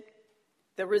resisted,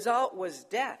 the result was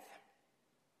death,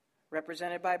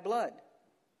 represented by blood.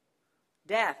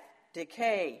 Death,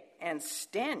 decay, and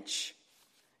stench.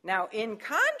 Now, in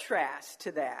contrast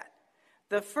to that,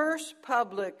 the first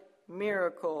public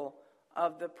miracle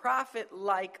of the prophet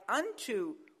like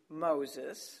unto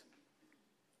Moses,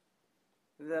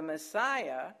 the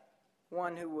Messiah,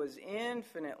 one who was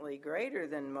infinitely greater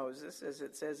than Moses, as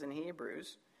it says in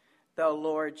Hebrews, the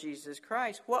Lord Jesus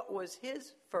Christ, what was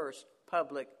his first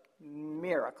public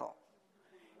miracle?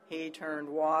 He turned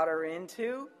water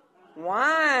into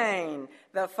wine,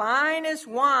 the finest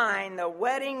wine the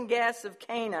wedding guests of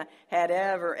Cana had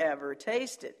ever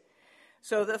tasted.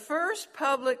 So the first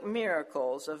public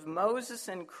miracles of Moses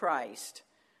and Christ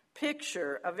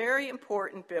picture a very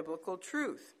important biblical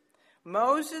truth.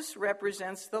 Moses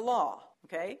represents the law,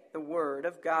 okay? The word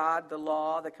of God, the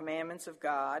law, the commandments of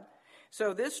God.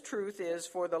 So this truth is,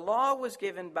 for the law was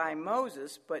given by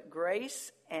Moses, but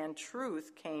grace and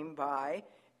truth came by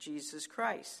Jesus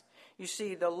Christ. You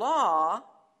see, the law,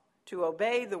 to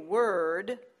obey the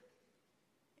word,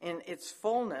 in its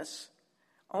fullness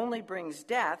only brings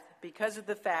death because of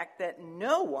the fact that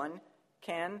no one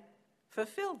can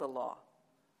fulfill the law.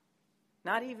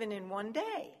 Not even in one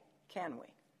day can we.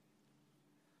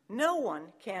 No one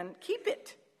can keep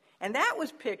it. And that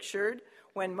was pictured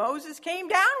when Moses came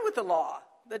down with the law,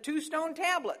 the 2 stone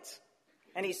tablets.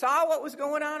 And he saw what was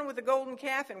going on with the golden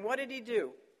calf, and what did he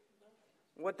do?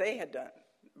 What they had done.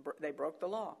 They broke the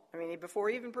law. I mean, before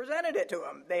he even presented it to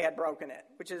them, they had broken it,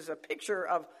 which is a picture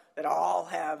of that all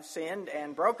have sinned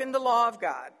and broken the law of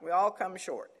God. We all come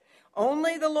short.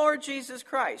 Only the Lord Jesus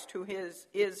Christ, who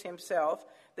is himself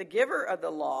the giver of the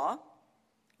law,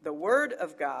 the Word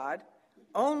of God,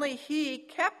 only he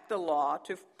kept the law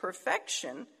to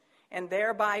perfection and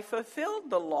thereby fulfilled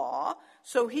the law,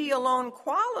 so he alone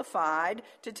qualified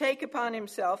to take upon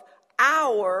himself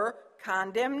our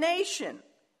condemnation.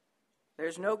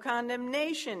 There's no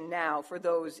condemnation now for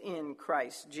those in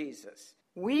Christ Jesus.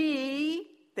 We,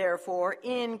 therefore,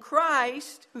 in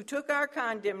Christ, who took our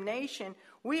condemnation,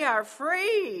 we are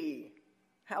free,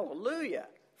 hallelujah,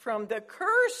 from the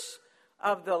curse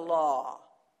of the law,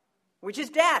 which is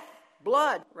death.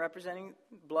 Blood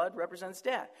represents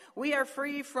death. We are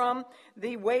free from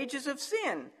the wages of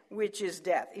sin, which is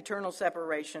death, eternal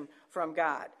separation from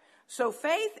God. So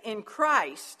faith in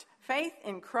Christ,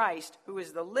 who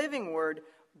is the living Word,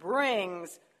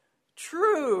 brings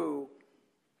true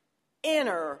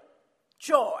inner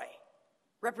joy,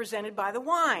 represented by the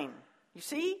wine. You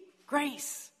see?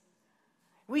 Grace.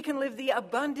 We can live the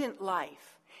abundant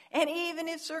life. And even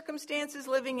if circumstances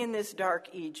living in this dark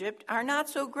Egypt are not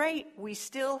so great, we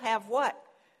still have what?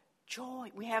 Joy.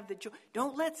 We have the joy.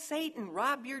 Don't let Satan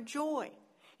rob your joy.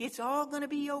 It's all going to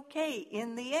be okay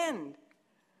in the end.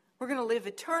 We're going to live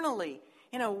eternally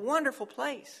in a wonderful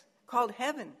place called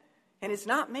heaven. And it's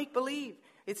not make-believe.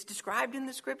 It's described in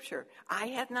the Scripture. Eye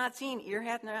hath not seen, ear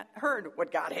hath not heard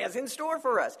what God has in store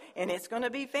for us. And it's going to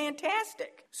be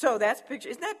fantastic. So that's picture.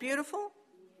 Isn't that beautiful?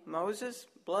 Moses,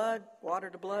 blood, water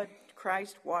to blood,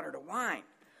 Christ, water to wine.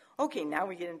 Okay, now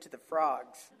we get into the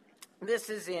frogs.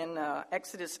 This is in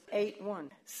Exodus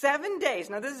 8:1. 7 days.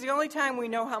 Now, this is the only time we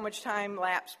know how much time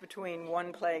lapsed between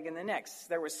one plague and the next.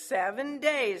 There were 7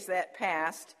 days that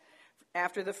passed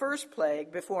after the first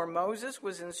plague before Moses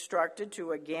was instructed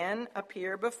to again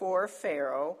appear before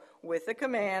Pharaoh with the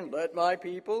command, "Let my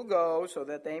people go so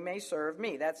that they may serve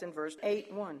me." That's in verse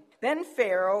 8:1. Then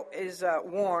Pharaoh is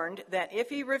warned that if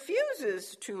he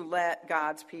refuses to let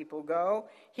God's people go,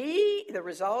 the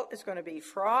result is going to be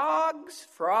frogs,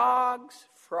 frogs,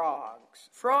 frogs.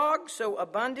 Frogs so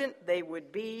abundant they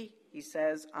would be, he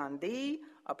says, on thee,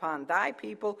 upon thy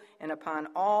people, and upon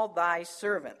all thy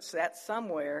servants. That's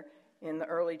somewhere in the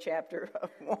early chapter of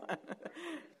 1.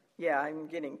 Yeah, I'm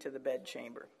getting to the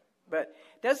bedchamber. But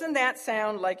doesn't that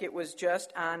sound like it was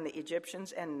just on the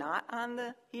Egyptians and not on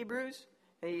the Hebrews?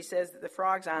 And he says that the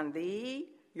frogs on thee,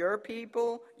 your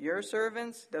people, your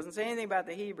servants. Doesn't say anything about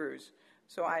the Hebrews.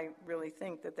 So I really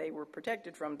think that they were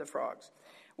protected from the frogs.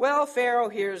 Well, Pharaoh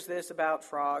hears this about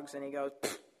frogs and he goes,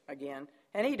 again,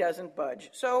 and he doesn't budge.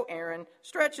 So Aaron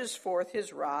stretches forth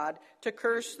his rod to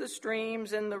curse the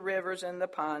streams and the rivers and the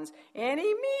ponds, and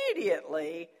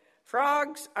immediately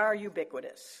frogs are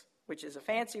ubiquitous, which is a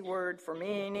fancy word for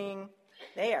meaning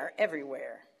they are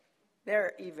everywhere.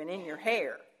 They're even in your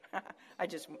hair. I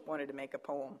just wanted to make a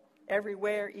poem.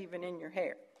 Everywhere, even in your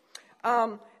hair.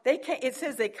 It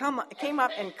says they came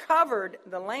up and covered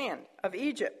the land of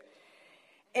Egypt.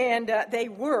 And they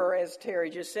were, as Terry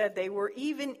just said, they were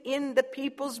even in the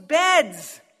people's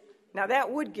beds. Now, that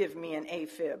would give me an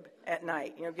AFib at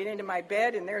night. You know, get into my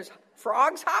bed and there's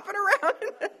frogs hopping around.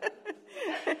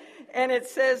 And it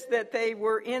says that they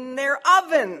were in their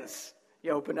ovens.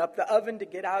 You open up the oven to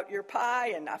get out your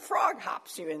pie, and a frog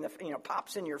hops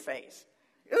pops in your face.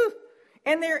 Ooh.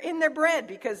 And they're in their bread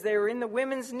because they were in the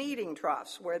women's kneading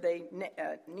troughs where they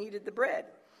kneaded the bread.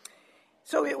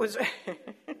 So it was...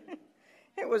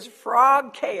 It was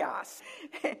frog chaos.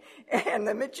 And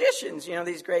the magicians,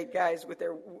 these great guys with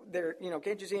their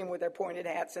can't you see them with their pointed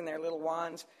hats and their little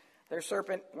wands, their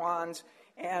serpent wands,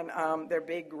 and their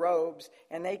big robes.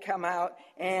 And they come out,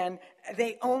 and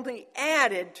they only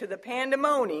added to the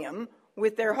pandemonium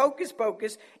with their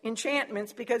hocus-pocus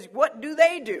enchantments, because what do?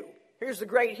 Here's the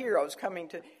great heroes coming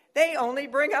to... They only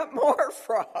bring up more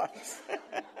frogs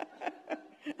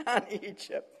on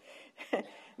Egypt.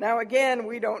 Now, again,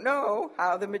 we don't know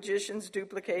how the magicians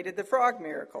duplicated the frog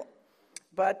miracle.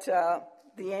 But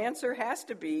the answer has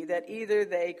to be that either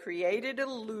they created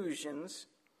illusions.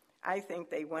 I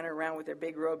think they went around with their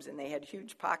big robes and they had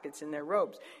huge pockets in their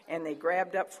robes. And they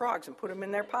grabbed up frogs and put them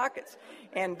in their pockets.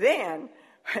 And then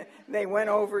they went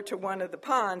over to one of the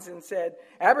ponds and said,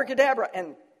 abracadabra,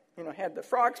 and, had the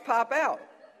frogs pop out.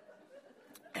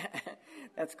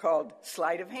 That's called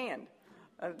sleight of hand.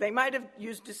 They might have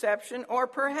used deception, or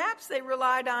perhaps they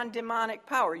relied on demonic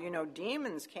power.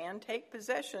 Demons can take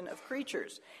possession of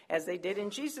creatures, as they did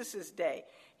in Jesus' day.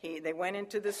 They went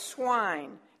into the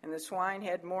swine, and the swine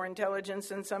had more intelligence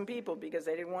than some people because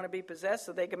they didn't want to be possessed,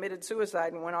 so they committed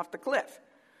suicide and went off the cliff.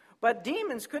 But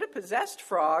demons could have possessed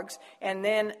frogs and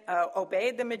then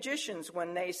obeyed the magicians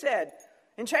when they said,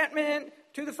 enchantment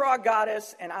to the frog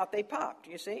goddess, and out they popped.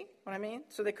 You see what I mean?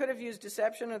 So they could have used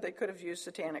deception, or they could have used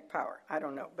satanic power. I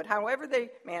don't know. But however they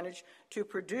managed to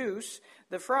produce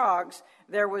the frogs,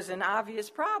 there was an obvious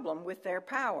problem with their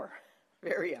power.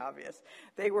 Very obvious.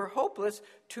 They were hopeless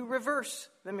to reverse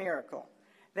the miracle.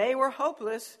 They were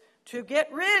hopeless to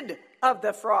get rid of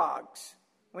the frogs.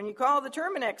 When you call the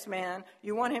Terminex man,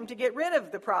 you want him to get rid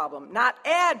of the problem, not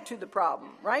add to the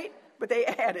problem, right? But they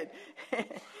added.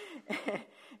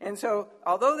 And so,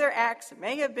 although their acts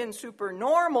may have been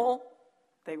supernormal,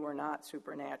 they were not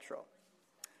supernatural.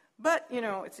 But,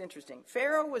 it's interesting.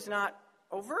 Pharaoh was not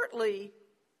overtly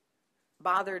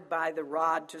bothered by the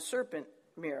rod to serpent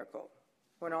miracle.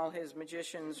 When all his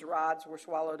magicians' rods were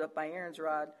swallowed up by Aaron's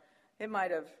rod, it might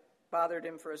have bothered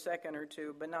him for a second or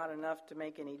two, but not enough to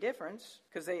make any difference,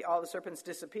 because all the serpents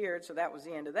disappeared, so that was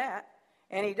the end of that.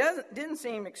 And he didn't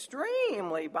seem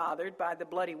extremely bothered by the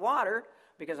bloody water,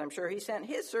 because I'm sure he sent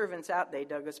his servants out. They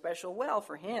dug a special well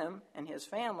for him and his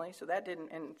family, so that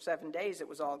didn't, in 7 days it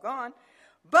was all gone.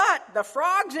 But the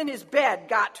frogs in his bed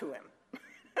got to him.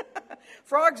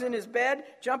 Frogs in his bed,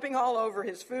 jumping all over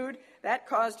his food, that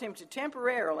caused him to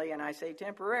temporarily, and I say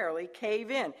temporarily,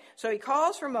 cave in. So he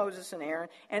calls for Moses and Aaron,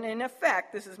 and in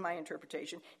effect, this is my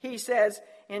interpretation, he says,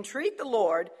 entreat the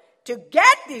Lord to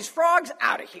get these frogs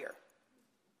out of here.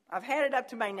 I've had it up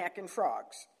to my neck in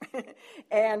frogs.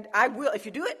 And I will, if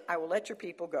you do it, I will let your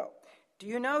people go. Do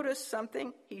you notice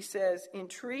something? He says,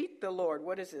 entreat the Lord.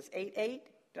 What is this, 8:8?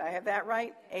 Did I have that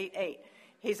right? 8:8.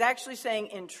 He's actually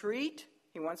saying entreat.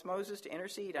 He wants Moses to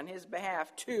intercede on his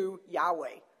behalf to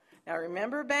Yahweh. Now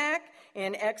remember back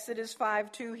in Exodus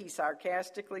 5:2, he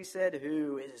sarcastically said,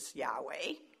 who is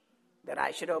Yahweh? That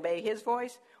I should obey his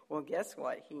voice? Well, guess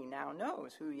what? He now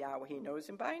knows who Yahweh. He knows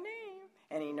him by name,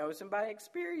 and he knows him by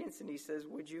experience. And he says,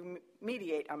 would you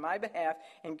mediate on my behalf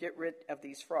and get rid of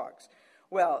these frogs?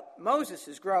 Well, Moses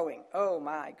is growing. Oh,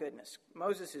 my goodness.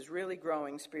 Moses is really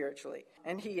growing spiritually.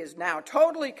 And he is now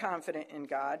totally confident in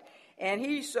God. And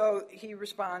he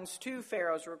responds to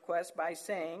Pharaoh's request by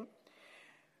saying,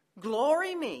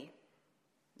 glory me.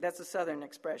 That's a southern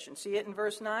expression. See it in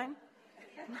verse 9?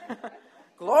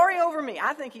 Glory over me.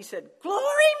 I think he said, glory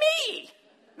me.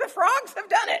 The frogs have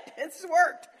done it. It's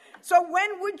worked. So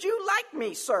when would you like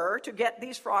me, sir, to get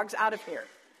these frogs out of here?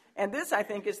 And this, I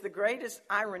think, is the greatest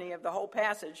irony of the whole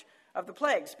passage of the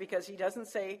plagues, because he doesn't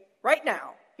say right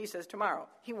now. He says tomorrow.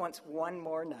 He wants one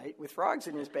more night with frogs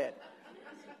in his bed.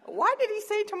 Why did he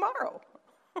say tomorrow?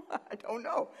 I don't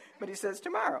know, but he says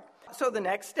tomorrow. So the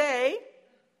next day,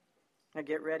 now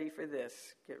get ready for this.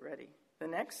 Get ready. The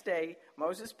next day,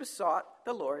 Moses besought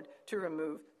the Lord to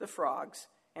remove the frogs,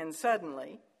 and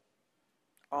suddenly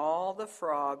all the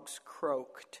frogs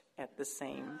croaked at the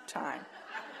same time.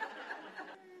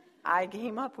 I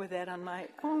came up with that on my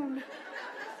own.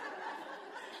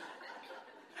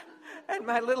 And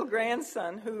my little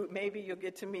grandson, who maybe you'll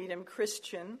get to meet him,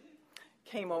 Christian,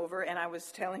 came over, and I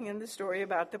was telling him the story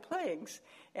about the plagues.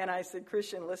 And I said,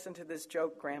 Christian, listen to this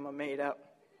joke Grandma made up.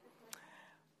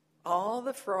 All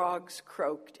the frogs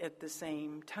croaked at the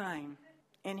same time.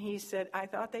 And he said, I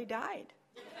thought they died.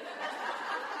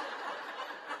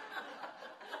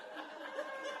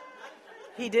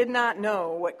 He did not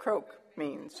know what croak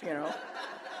means,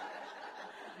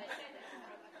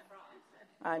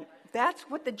 That's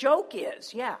what the joke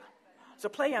is, yeah. It's a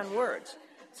play on words.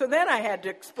 So then I had to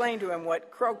explain to him what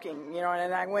croaking,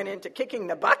 and I went into kicking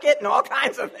the bucket and all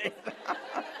kinds of things.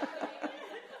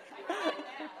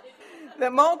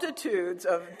 The multitudes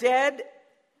of dead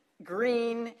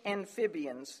green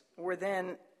amphibians were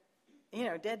then,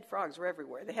 dead frogs were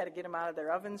everywhere. They had to get them out of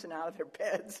their ovens and out of their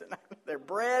beds and out of their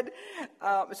bread.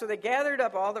 So they gathered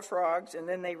up all the frogs, and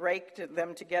then they raked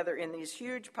them together in these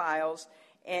huge piles.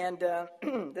 And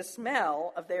the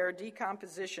smell of their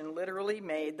decomposition literally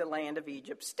made the land of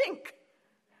Egypt stink,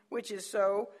 which is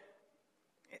so,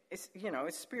 it's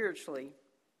spiritually,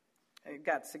 it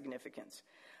got significance.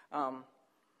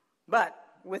 But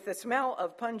with the smell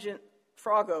of pungent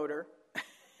frog odor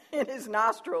in his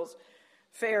nostrils,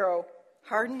 Pharaoh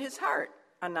hardened his heart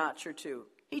a notch or two.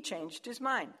 he changed his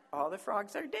mind. All the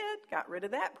frogs are dead, got rid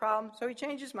of that problem, so he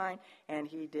changed his mind, and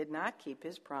he did not keep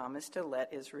his promise to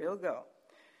let Israel go.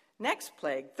 Next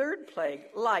plague, third plague,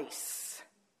 lice.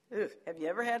 Ugh, have you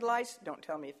ever had lice? Don't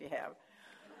tell me if you have.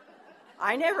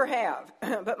 I never have,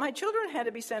 but my children had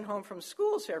to be sent home from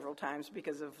school several times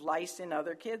because of lice in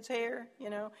other kids' hair,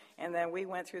 and then we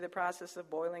went through the process of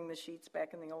boiling the sheets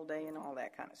back in the old day and all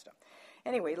that kind of stuff.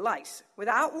 Anyway, lice.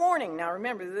 Without warning, now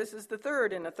remember, this is the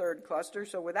third in a third cluster,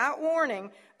 so without warning,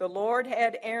 the Lord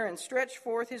had Aaron stretch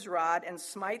forth his rod and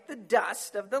smite the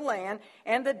dust of the land,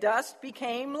 and the dust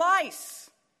became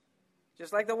lice.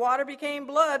 Just like the water became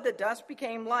blood, the dust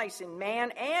became lice in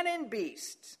man and in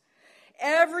beasts.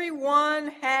 Everyone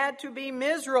had to be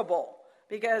miserable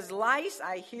because lice,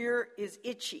 I hear, is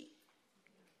itchy.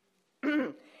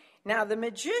 Now, the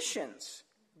magicians,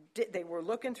 they were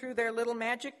looking through their little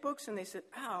magic books and they said,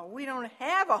 we don't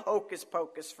have a hocus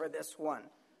pocus for this one.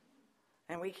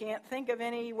 And we can't think of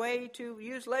any way to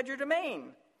use legerdemain.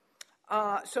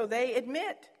 So they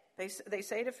admit, they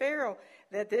say to Pharaoh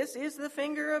that this is the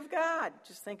finger of God.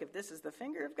 Just think, if this is the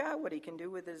finger of God, what he can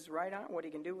do with his right arm, what he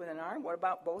can do with an arm, what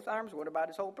about both arms, what about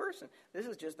his whole person? This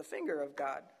is just the finger of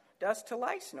God.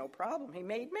 Dust-to-lice, no problem. He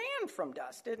made man from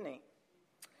dust, didn't he?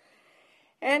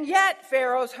 And yet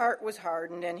Pharaoh's heart was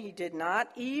hardened, and he did not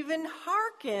even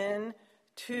hearken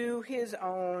to his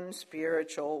own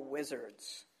spiritual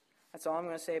wizards. That's all I'm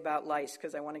going to say about lice,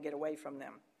 because I want to get away from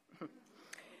them.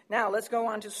 Now, let's go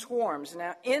on to swarms.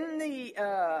 Now, in the,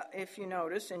 if you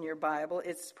notice in your Bible,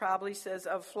 it probably says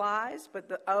of flies, but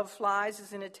the of flies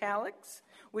is in italics,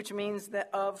 which means that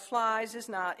of flies is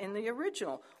not in the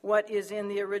original. What is in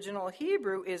the original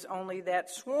Hebrew is only that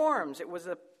swarms. It was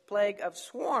a plague of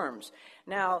swarms.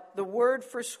 Now, the word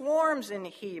for swarms in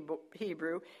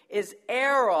Hebrew is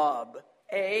Arab,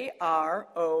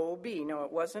 A-R-O-B. No,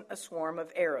 it wasn't a swarm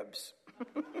of Arabs.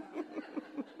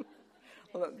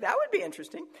 Well, that would be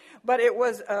interesting. But it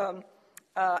was,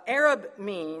 Arab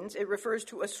means, it refers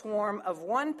to a swarm of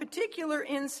one particular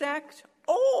insect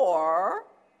or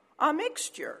a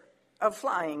mixture of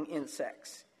flying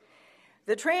insects.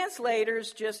 The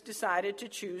translators just decided to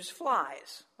choose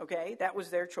flies, okay? That was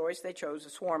their choice. They chose a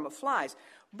swarm of flies.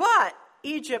 But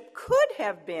Egypt could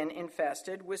have been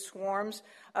infested with swarms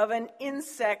of an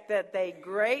insect that they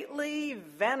greatly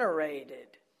venerated,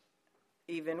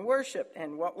 even worshipped.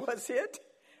 And what was it?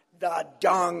 The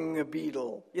dung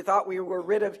beetle. You thought we were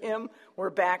rid of him?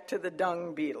 We're back to the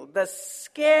dung beetle. The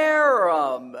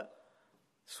scarab.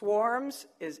 Swarms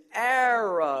is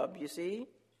Arab. You see?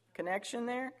 Connection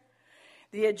there?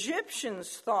 The Egyptians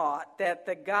thought that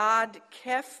the god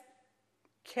Khepri,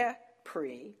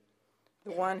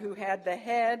 the one who had the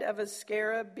head of a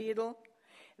scarab beetle,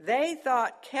 they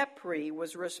thought Khepri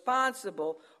was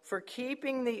responsible for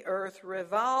keeping the earth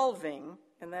revolving.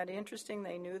 Isn't that interesting?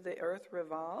 They knew the earth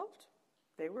revolved.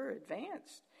 They were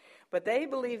advanced. But they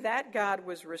believed that God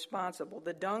was responsible,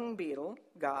 the dung beetle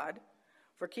god,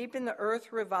 for keeping the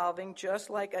earth revolving of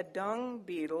like a dung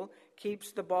beetle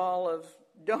keeps the ball of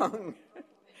dung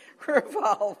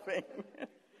revolving.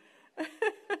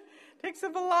 Takes a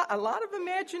lot of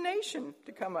imagination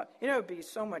to come up. It would be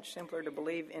so much simpler to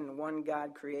believe in one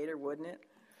God creator, wouldn't it?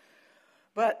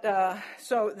 But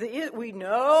we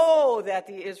know that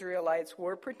the Israelites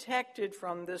were protected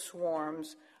from the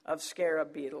swarms of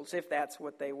scarab beetles, if that's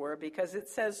what they were, because it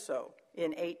says so.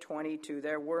 In 8:22,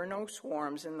 there were no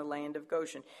swarms in the land of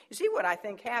Goshen. You see, what I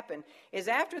think happened is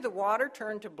after the water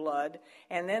turned to blood,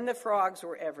 and then the frogs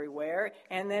were everywhere,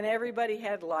 and then everybody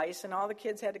had lice, and all the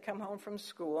kids had to come home from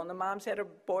school, and the moms had to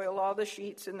boil all the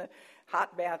sheets in the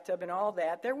hot bathtub and all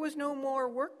that. There was no more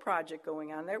work project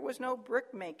going on. There was no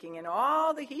brick making, and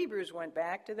all the Hebrews went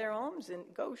back to their homes in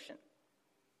Goshen.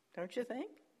 Don't you think?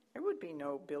 There would be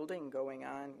no building going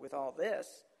on with all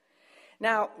this.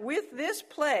 Now, with this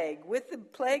plague, with the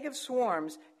plague of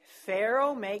swarms,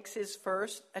 Pharaoh makes his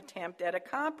first attempt at a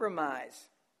compromise.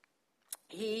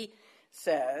 He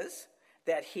says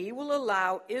that he will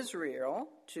allow Israel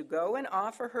to go and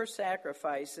offer her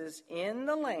sacrifices in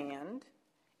the land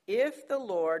if the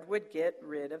Lord would get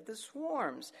rid of the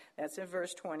swarms. That's in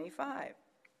verse 25.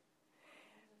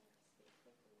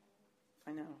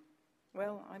 I know.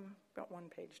 Well, I've got one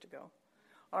page to go.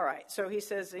 All right, so he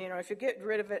says, if you get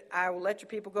rid of it, I will let your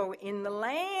people go in the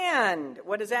land.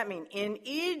 What does that mean? In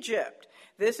Egypt.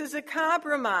 This is a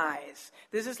compromise.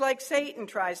 This is like Satan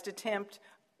tries to tempt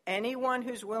anyone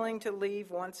who's willing to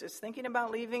leave once is thinking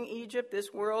about leaving Egypt,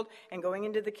 this world, and going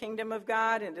into the kingdom of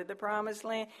God, into the promised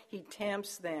land, he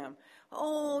tempts them.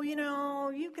 Oh,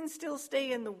 you can still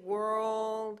stay in the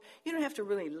world. You don't have to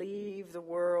really leave the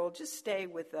world. Just stay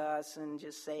with us and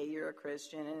just say you're a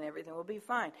Christian and everything will be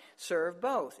fine. Serve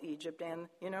both Egypt and,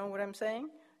 you know what I'm saying?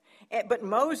 But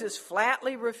Moses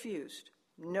flatly refused.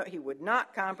 No, he would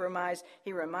not compromise.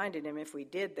 He reminded him if we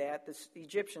did that, the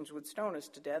Egyptians would stone us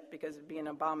to death because it would be an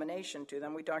abomination to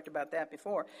them. We talked about that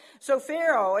before. So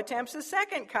Pharaoh attempts a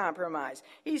second compromise.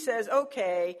 He says,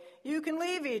 okay, you can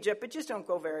leave Egypt, but just don't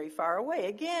go very far away.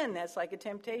 Again, that's like a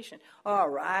temptation. All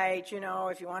right,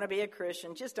 if you want to be a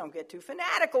Christian, just don't get too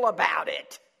fanatical about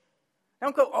it.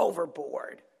 Don't go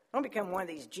overboard. Don't become one of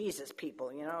these Jesus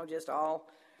people, just all.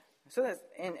 So that's,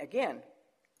 and again,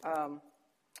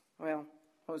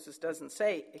 Moses doesn't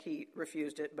say he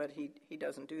refused it, but he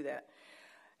doesn't do that.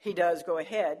 He does go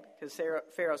ahead, because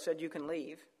Pharaoh said you can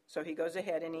leave. So he goes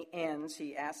ahead and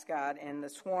he asks God, and the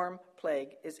swarm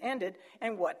plague is ended.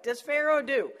 And what does Pharaoh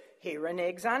do? He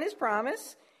reneges on his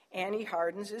promise, and he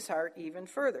hardens his heart even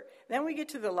further. Then we get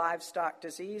to the livestock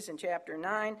disease in chapter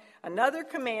 9. Another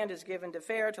command is given to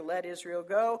Pharaoh to let Israel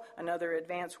go, another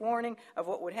advance warning of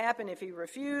what would happen if he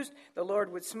refused. The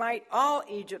Lord would smite all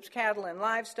Egypt's cattle and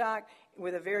livestock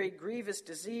with a very grievous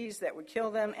disease that would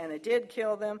kill them, and it did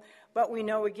kill them. But we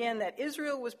know again that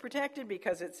Israel was protected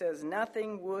because it says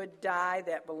nothing would die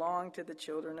that belonged to the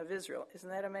children of Israel. Isn't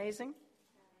that amazing?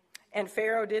 And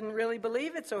Pharaoh didn't really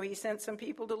believe it, so he sent some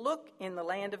people to look in the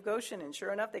land of Goshen. And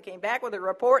sure enough, they came back with a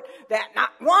report that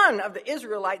not one of the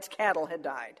Israelites' cattle had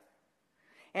died.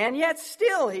 And yet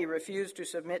still he refused to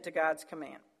submit to God's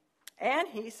command. And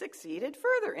he succeeded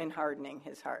further in hardening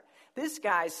his heart. This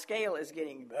guy's scale is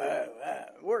getting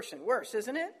worse and worse,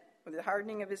 isn't it? With the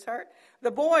hardening of his heart.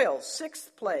 The boils,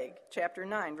 sixth plague, chapter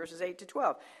 9, verses 8 to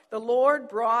 12. The Lord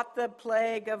brought the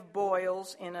plague of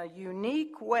boils in a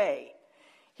unique way.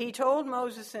 He told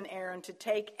Moses and Aaron to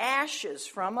take ashes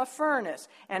from a furnace,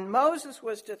 and Moses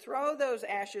was to throw those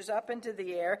ashes up into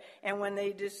the air, and when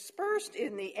they dispersed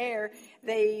in the air,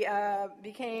 they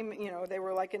became, they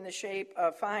were like in the shape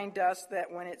of fine dust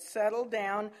that when it settled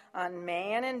down on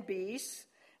man and beasts,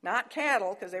 not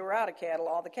cattle, because they were out of cattle,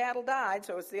 all the cattle died,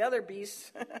 so it's the other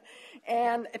beasts,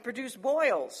 and it produced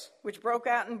boils, which broke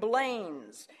out in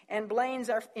blains, and blains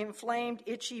are inflamed,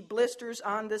 itchy blisters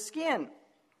on the skin.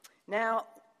 Now,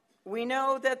 we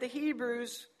know that the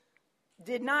Hebrews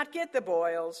did not get the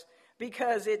boils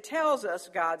because it tells us,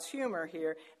 God's humor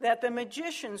here, that the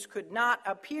magicians could not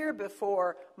appear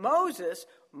before Moses.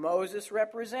 Moses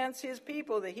represents his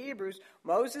people, the Hebrews.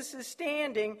 Moses is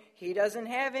standing. He doesn't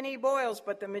have any boils,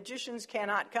 but the magicians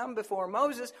cannot come before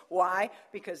Moses. Why?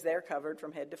 Because they're covered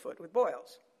from head to foot with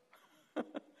boils.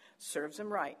 Serves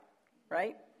them right?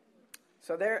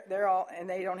 So they're all, and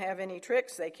they don't have any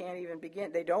tricks. They can't even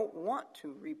begin. They don't want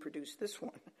to reproduce this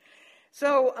one.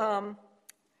 So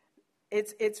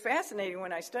it's fascinating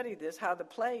when I studied this how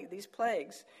these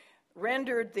plagues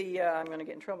rendered I'm going to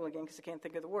get in trouble again because I can't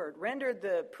think of the word. Rendered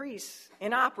the priests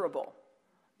inoperable.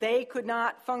 They could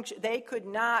not function. They could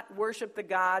not worship the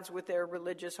gods with their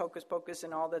religious hocus pocus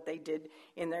and all that they did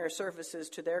in their services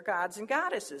to their gods and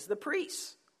goddesses, the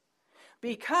priests,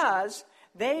 because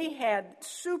they had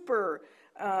super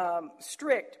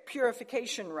strict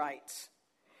purification rites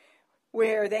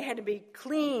where they had to be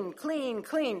clean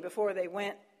before they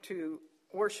went to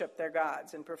worship their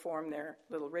gods and perform their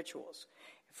little rituals.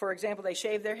 For example, they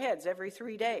shaved their heads every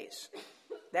 3 days.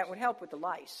 That would help with the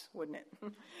lice, wouldn't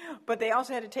it? But they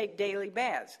also had to take daily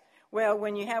baths. Well,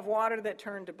 when you have water that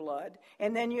turned to blood,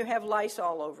 and then you have lice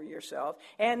all over yourself,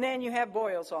 and then you have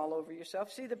boils all over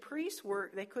yourself. See, the priests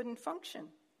they couldn't function.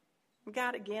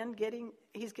 God, again,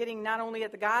 he's getting not only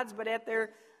at the gods, but at their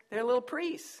little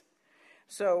priests.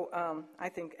 So I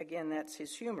think, again, that's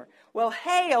his humor. Well,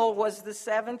 hail was the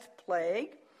seventh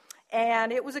plague,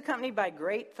 and it was accompanied by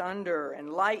great thunder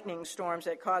and lightning storms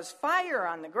that caused fire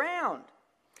on the ground.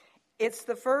 It's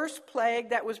the first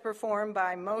plague that was performed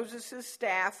by Moses'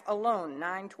 staff alone,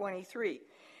 9:23.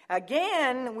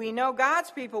 Again, we know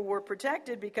God's people were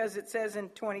protected because it says in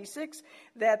 26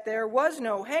 that there was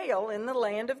no hail in the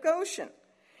land of Goshen.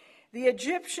 The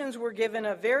Egyptians were given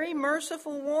a very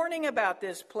merciful warning about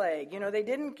this plague.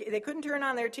 They couldn't turn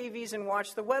on their TVs and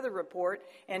watch the weather report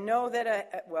and know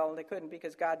that they couldn't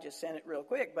because God just sent it real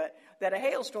quick, but that a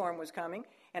hailstorm was coming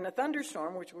and a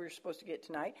thunderstorm, which we were supposed to get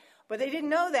tonight. But they didn't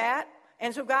know that,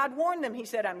 and so God warned them. He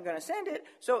said, I'm going to send it,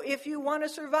 so if you want to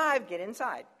survive, get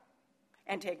inside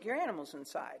and take your animals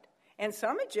inside. And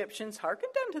some Egyptians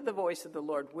hearkened unto the voice of the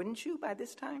Lord. Wouldn't you by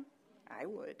this time? I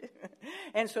would.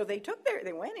 And so they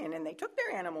went in and they took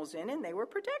their animals in and they were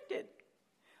protected.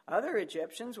 Other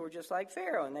Egyptians were just like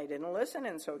Pharaoh and they didn't listen,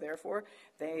 and so therefore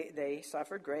they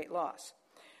suffered great loss.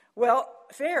 Well,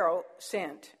 Pharaoh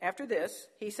sent, after this,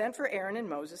 he sent for Aaron and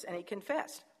Moses and he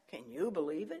confessed. Can you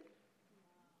believe it?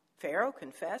 Pharaoh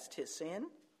confessed his sin.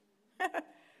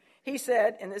 He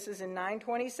said, and this is in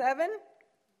 9:27,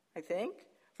 I think,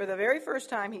 for the very first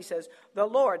time he says, the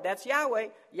Lord, that's Yahweh,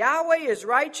 Yahweh is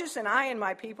righteous and I and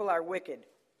my people are wicked.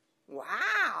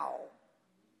 Wow.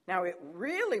 Now it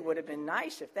really would have been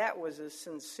nice if that was a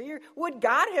sincere, would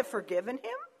God have forgiven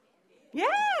him?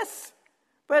 Yes.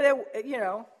 But it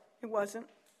wasn't.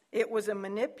 It was a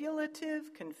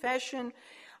manipulative confession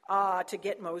to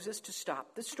get Moses to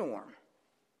stop the storm.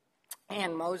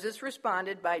 And Moses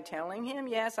responded by telling him,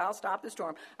 yes, I'll stop the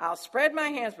storm. I'll spread my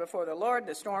hands before the Lord.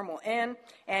 The storm will end.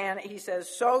 And he says,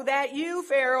 so that you,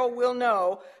 Pharaoh, will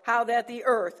know how that the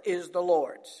earth is the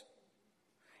Lord's.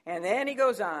 And then he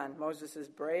goes on. Moses is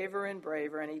braver and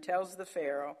braver. And he tells the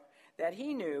Pharaoh that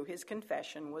he knew his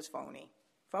confession was phony.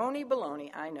 Phony baloney,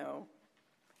 I know.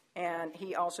 And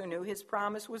he also knew his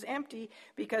promise was empty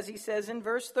because he says in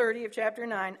verse 30 of chapter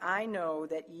 9, I know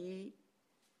that ye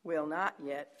will not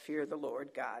yet fear the Lord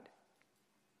God.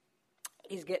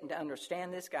 He's getting to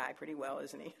understand this guy pretty well,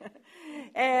 isn't he?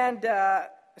 And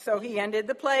so he ended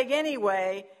the plague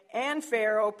anyway, and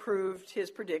Pharaoh proved his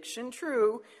prediction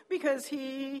true because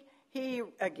he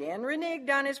again reneged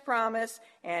on his promise,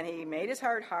 and he made his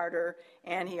heart harder,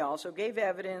 and he also gave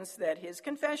evidence that his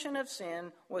confession of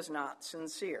sin was not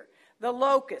sincere. The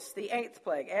locusts, the 8th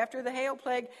plague. After the hail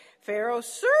plague,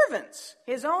 Pharaoh's servants,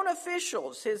 his own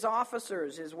officials, his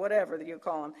officers, his whatever that you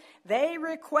call them, they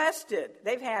requested,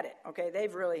 they've had it, okay,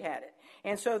 they've really had it.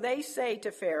 And so they say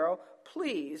to Pharaoh,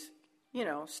 please,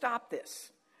 stop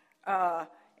this.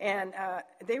 And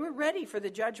they were ready for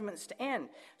the judgments to end.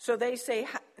 So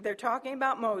they're talking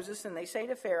about Moses, and they say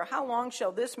to Pharaoh, how long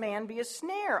shall this man be a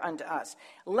snare unto us?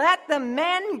 Let the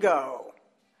men go,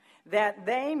 that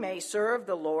they may serve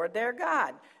the Lord their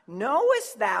God.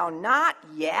 Knowest thou not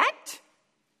yet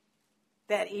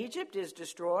that Egypt is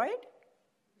destroyed?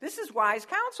 This is wise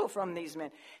counsel from these men.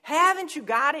 Haven't you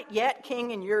got it yet, king,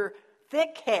 in your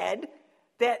thick head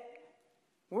that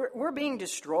we're being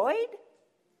destroyed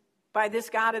by this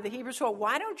God of the Hebrews? So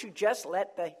why don't you just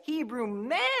let the Hebrew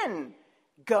men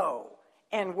go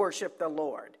and worship the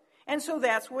Lord? And so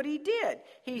that's what he did.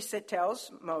 He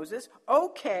tells Moses,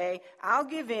 okay, I'll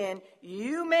give in.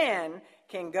 You men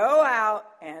can go out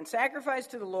and sacrifice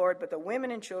to the Lord, but the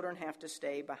women and children have to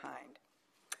stay behind.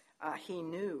 He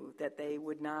knew that they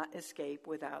would not escape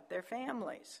without their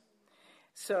families.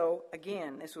 So,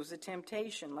 again, this was a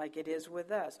temptation like it is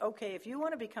with us. Okay, if you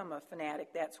want to become a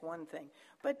fanatic, that's one thing.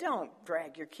 But don't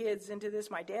drag your kids into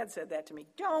this. My dad said that to me.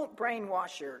 Don't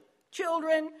brainwash your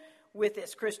children with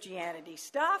this Christianity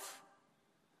stuff.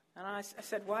 And I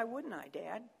said, why wouldn't I,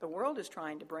 Dad? The world is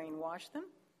trying to brainwash them.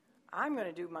 I'm going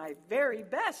to do my very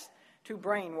best to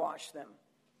brainwash them.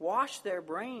 Wash their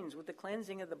brains with the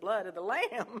cleansing of the blood of the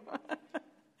Lamb.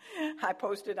 I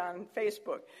posted on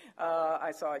Facebook.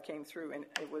 I saw it came through, and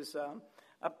it was,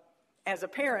 as a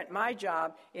parent, my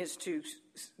job is to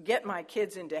get my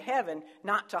kids into heaven,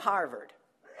 not to Harvard.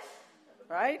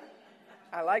 Right?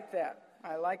 I like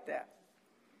that.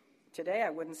 Today I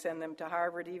wouldn't send them to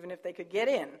Harvard even if they could get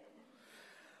in.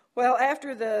 Well,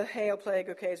 after the hail plague,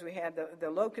 okay, so we had the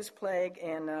locust plague,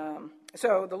 and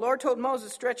so the Lord told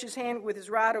Moses, stretch his hand with his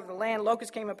rod over the land.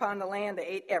 Locusts came upon the land. They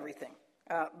ate everything.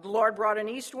 The Lord brought an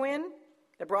east wind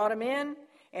that brought him in,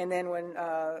 and then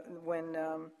when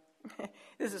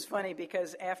this is funny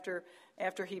because after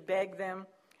he begged them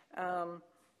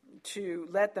to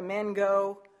let the men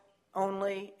go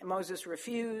only, Moses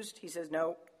refused. He says,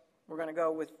 no, we're going to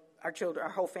go with our children,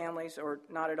 our whole families, or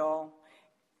not at all.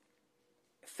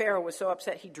 Pharaoh was so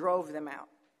upset he drove them out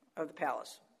of the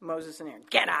palace. Moses and Aaron,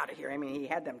 get out of here. I mean, he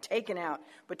had them taken out.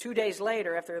 But 2 days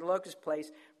later, after the locust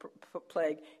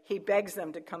plague, he begs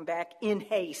them to come back in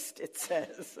haste, it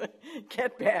says.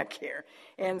 Get back here.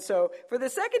 And so for the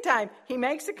second time, he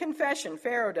makes a confession.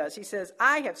 Pharaoh does. He says,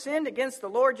 I have sinned against the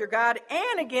Lord your God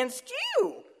and against you.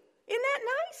 Isn't that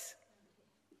nice?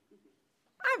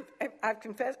 I've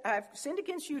confessed, I've sinned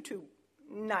against you two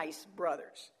nice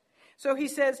brothers. So he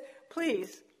says,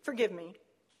 please forgive me.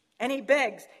 And he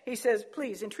begs, he says,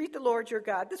 please entreat the Lord your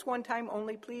God, this one time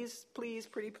only, please, please,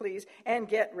 pretty please, and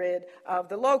get rid of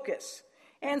the locusts.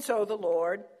 And so the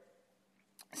Lord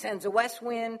sends a west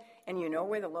wind, and you know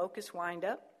where the locusts wind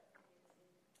up?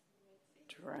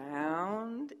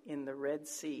 Drowned in the Red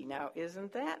Sea. Now,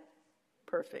 isn't that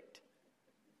perfect?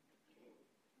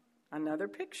 Another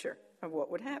picture of what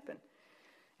would happen.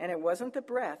 And it wasn't the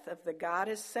breath of the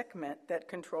goddess Sekhmet that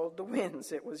controlled the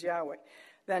winds. It was Yahweh.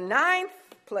 The 9th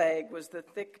plague was the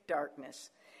thick darkness.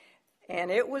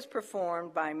 And it was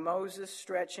performed by Moses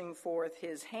stretching forth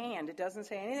his hand. It doesn't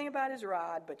say anything about his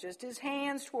rod, but just his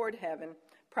hands toward heaven.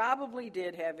 Probably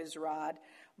did have his rod.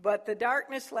 But the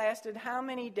darkness lasted how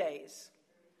many days?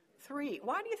 3.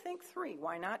 Why do you think 3?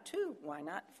 Why not 2? Why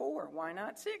not 4? Why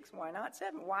not 6? Why not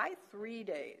 7? Why 3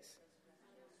 days?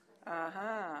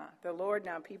 The Lord,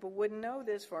 now people wouldn't know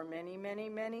this for many, many,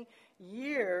 many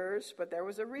years, but there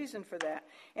was a reason for that.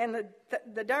 And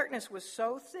the darkness was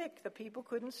so thick, the people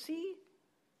couldn't see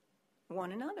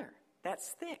one another.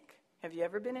 That's thick. Have you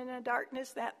ever been in a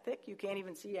darkness that thick you can't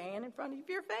even see a hand in front of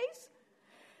your face?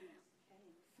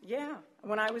 Yeah.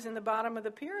 When I was in the bottom of the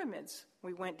pyramids,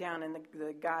 we went down and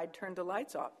the guide turned the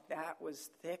lights off. That was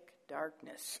thick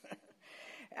darkness.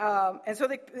 And so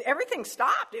everything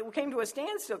stopped. It came to a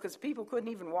standstill because people couldn't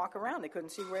even walk around. They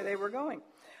couldn't see where they were going.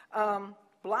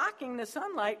 Blocking the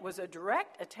sunlight was a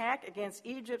direct attack against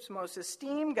Egypt's most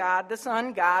esteemed god, the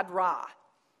sun god Ra.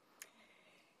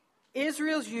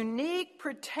 Israel's unique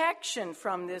protection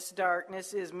from this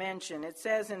darkness is mentioned. It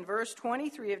says in verse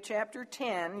 23 of chapter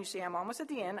 10, you see I'm almost at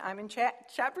the end, I'm in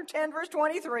chapter 10, verse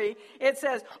 23, it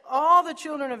says, all the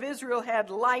children of Israel had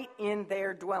light in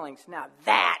their dwellings. Now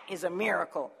that is a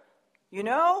miracle. You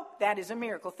know, that is a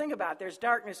miracle. Think about it. There's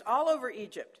darkness all over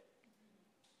Egypt,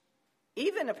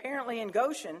 even apparently in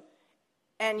Goshen,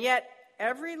 and yet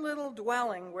every little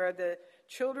dwelling where the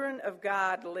children of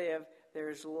God live,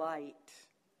 there's light.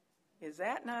 Is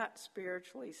that not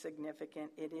spiritually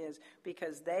significant? It is,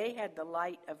 because they had the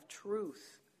light of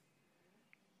truth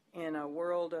in a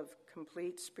world of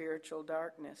complete spiritual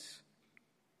darkness.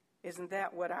 Isn't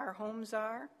that what our homes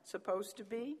are supposed to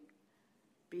be?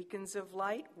 Beacons of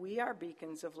light. We are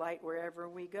beacons of light wherever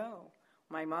we go.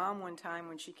 My mom, one time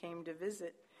when she came to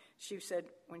visit, she said,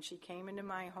 when she came into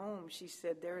my home, she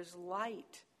said, there is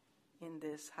light in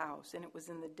this house. And it was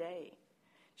in the day.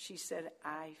 She said,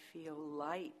 I feel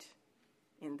light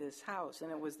in this house. And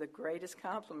it was the greatest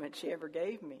compliment she ever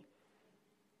gave me.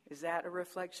 Is that a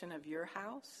reflection of your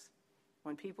house?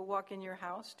 When people walk in your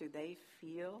house, do they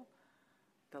feel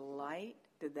the light?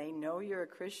 Do they know you're a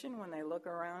Christian when they look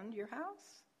around your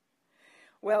house?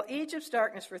 Well, Egypt's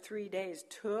darkness for 3 days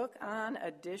took on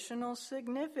additional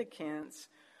significance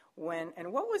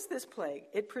and what was this plague?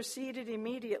 It preceded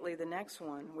immediately the next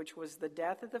one, which was the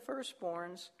death of the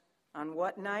firstborns. On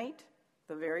what night?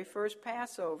 The very first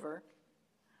Passover.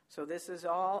 So this is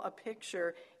all a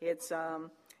picture. It's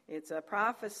a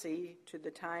prophecy to the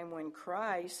time when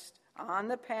Christ, on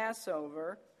the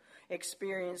Passover,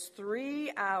 experienced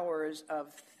 3 hours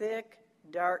of thick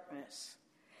darkness.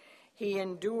 He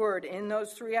endured in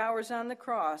those 3 hours on the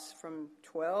cross, from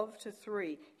 12 to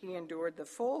 3, he endured the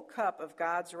full cup of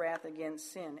God's wrath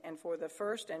against sin. And for the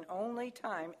first and only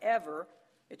time ever,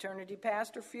 eternity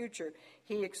past or future,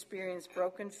 he experienced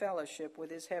broken fellowship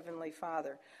with his heavenly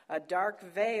Father. A dark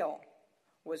veil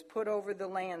was put over the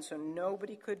land so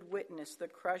nobody could witness the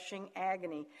crushing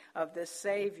agony of the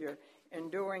Savior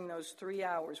enduring those 3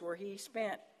 hours where he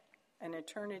spent an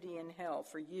eternity in hell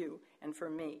for you and for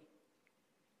me.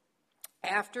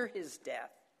 After his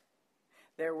death,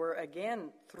 there were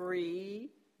again 3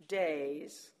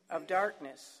 days of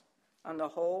darkness on the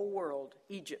whole world,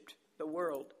 Egypt, the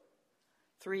world.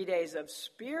 3 days of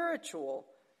spiritual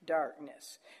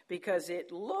darkness, because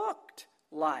it looked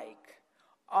like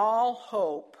all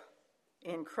hope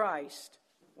in Christ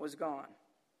was gone.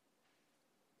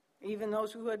 Even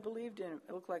those who had believed in him,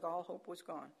 it looked like all hope was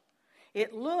gone.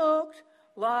 It looked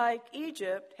like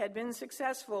Egypt had been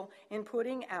successful in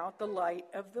putting out the light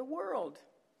of the world.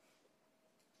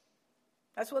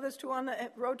 That's why those two on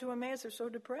the road to Emmaus are so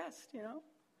depressed, you know.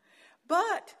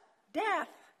 But death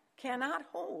cannot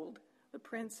hold the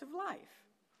Prince of Life.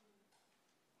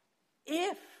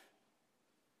 If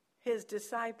his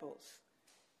disciples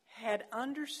had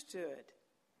understood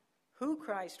who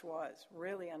Christ was,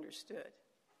 really understood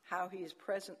how he is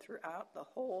present throughout the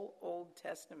whole Old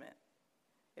Testament,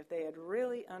 if they had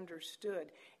really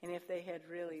understood and if they had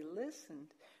really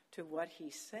listened to what he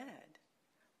said,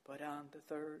 but on the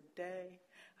third day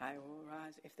I will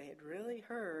rise, if they had really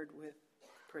heard with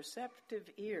perceptive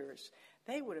ears,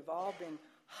 they would have all been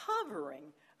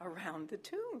hovering around the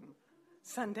tomb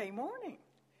Sunday morning.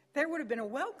 There would have been a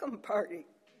welcome party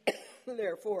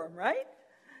there for him, right?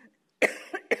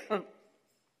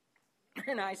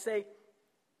 And I say,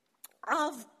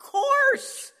 of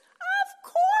course,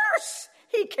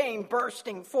 He came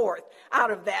bursting forth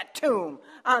out of that tomb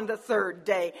on the third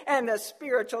day, and the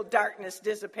spiritual darkness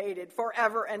dissipated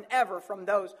forever and ever from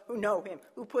those who know him,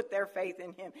 who put their faith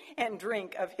in him and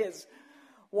drink of his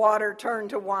water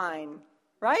turned to wine.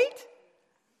 Right?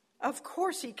 Of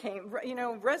course he came. You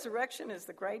know, resurrection is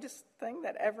the greatest thing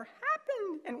that ever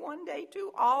happened. And one day,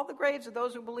 too, all the graves of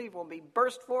those who believe will be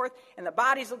burst forth, and the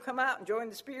bodies will come out and join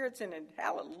the spirits in it.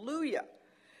 Hallelujah.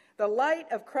 The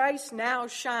light of Christ now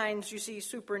shines, you see,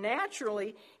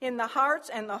 supernaturally in the hearts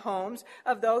and the homes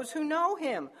of those who know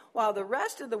him, while the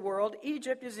rest of the world,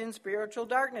 Egypt, is in spiritual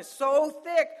darkness. So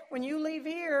thick, when you leave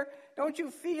here, don't you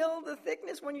feel the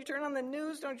thickness? When you turn on the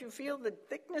news, don't you feel the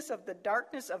thickness of the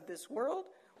darkness of this world?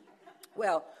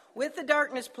 Well, with the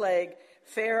darkness plague,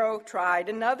 Pharaoh tried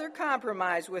another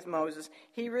compromise with Moses.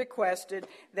 He requested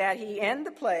that he end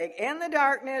the plague and the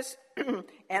darkness,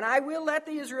 and I will let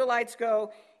the Israelites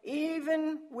go,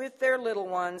 even with their little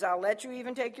ones. I'll let you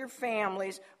even take your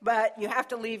families, but you have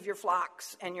to leave your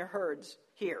flocks and your herds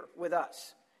here with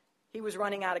us. He was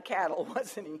running out of cattle,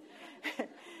 wasn't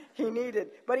he?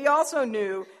 But he also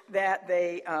knew that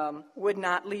they would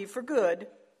not leave for good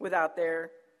without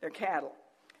their cattle.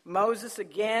 Moses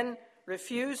again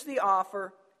refused the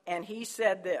offer, and he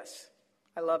said this.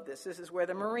 I love this. This is where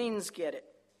the Marines get it.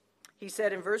 He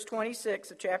said in verse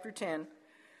 26 of chapter 10,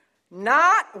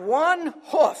 "Not one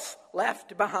hoof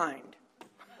left behind."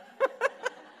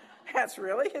 That's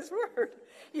really his word.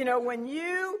 You know, when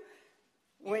you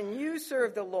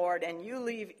serve the Lord and you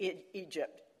leave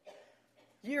Egypt,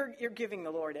 you're giving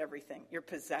the Lord everything. Your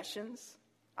possessions.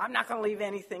 I'm not going to leave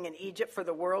anything in Egypt for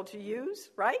the world to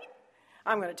use, right?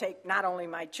 I'm going to take not only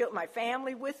my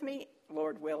family with me,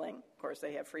 Lord willing. Of course,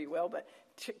 they have free will, but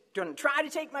going to try to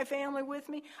take my family with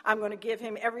me. I'm going to give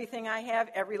him everything I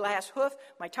have, every last hoof,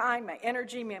 my time, my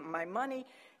energy, my money.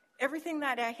 Everything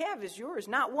that I have is yours.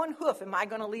 Not one hoof am I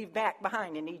going to leave back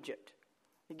behind in Egypt.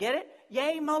 You get it?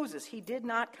 Yay, Moses. He did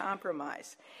not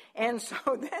compromise. And so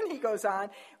then he goes on.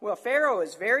 Well, Pharaoh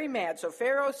is very mad. So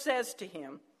Pharaoh says to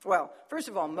him, well, first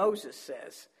of all, Moses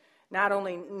says, not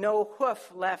only no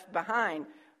hoof left behind,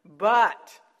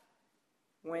 but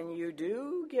when you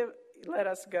do let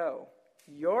us go,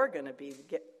 you're going to be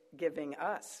giving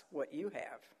us what you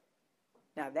have.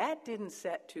 Now, that didn't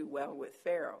set too well with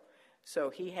Pharaoh. So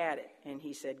he had it, and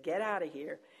he said, get out of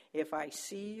here. If I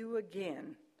see you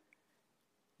again,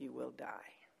 you will die.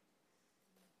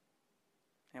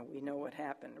 And we know what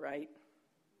happened, right?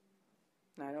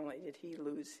 Not only did he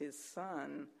lose his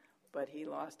son, but he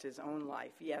lost his own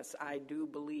life. Yes, I do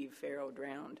believe Pharaoh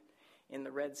drowned in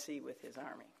the Red Sea with his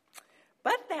army.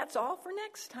 But that's all for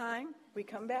next time. We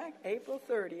come back April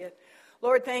 30th.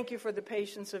 Lord, thank you for the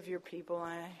patience of your people.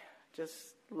 I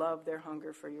just love their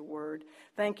hunger for your word.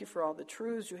 Thank you for all the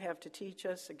truths you have to teach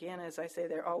us. Again, as I say,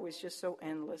 they're always just so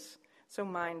endless, so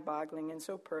mind-boggling, and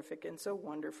so perfect, and so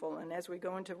wonderful. And as we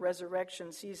go into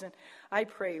resurrection season, I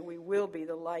pray we will be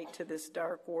the light to this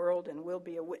dark world and will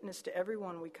be a witness to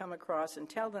everyone we come across and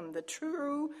tell them the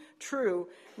true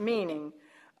meaning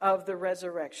of the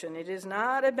resurrection. It is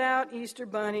not about Easter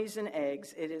bunnies and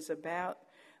eggs. It is about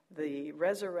the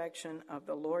resurrection of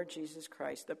the Lord Jesus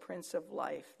Christ, the Prince of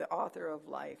Life, the author of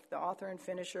life, the author and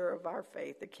finisher of our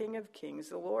faith, the King of kings,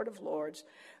 the Lord of lords,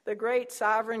 the great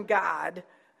sovereign God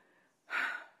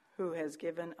who has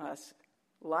given us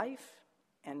life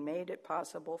and made it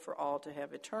possible for all to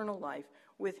have eternal life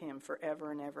with him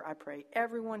forever and ever. I pray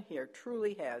everyone here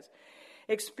truly has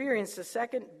experienced the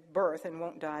second birth and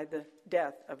won't die the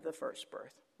death of the first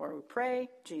birth. For we pray,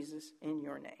 Jesus, in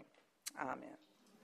your name. Amen.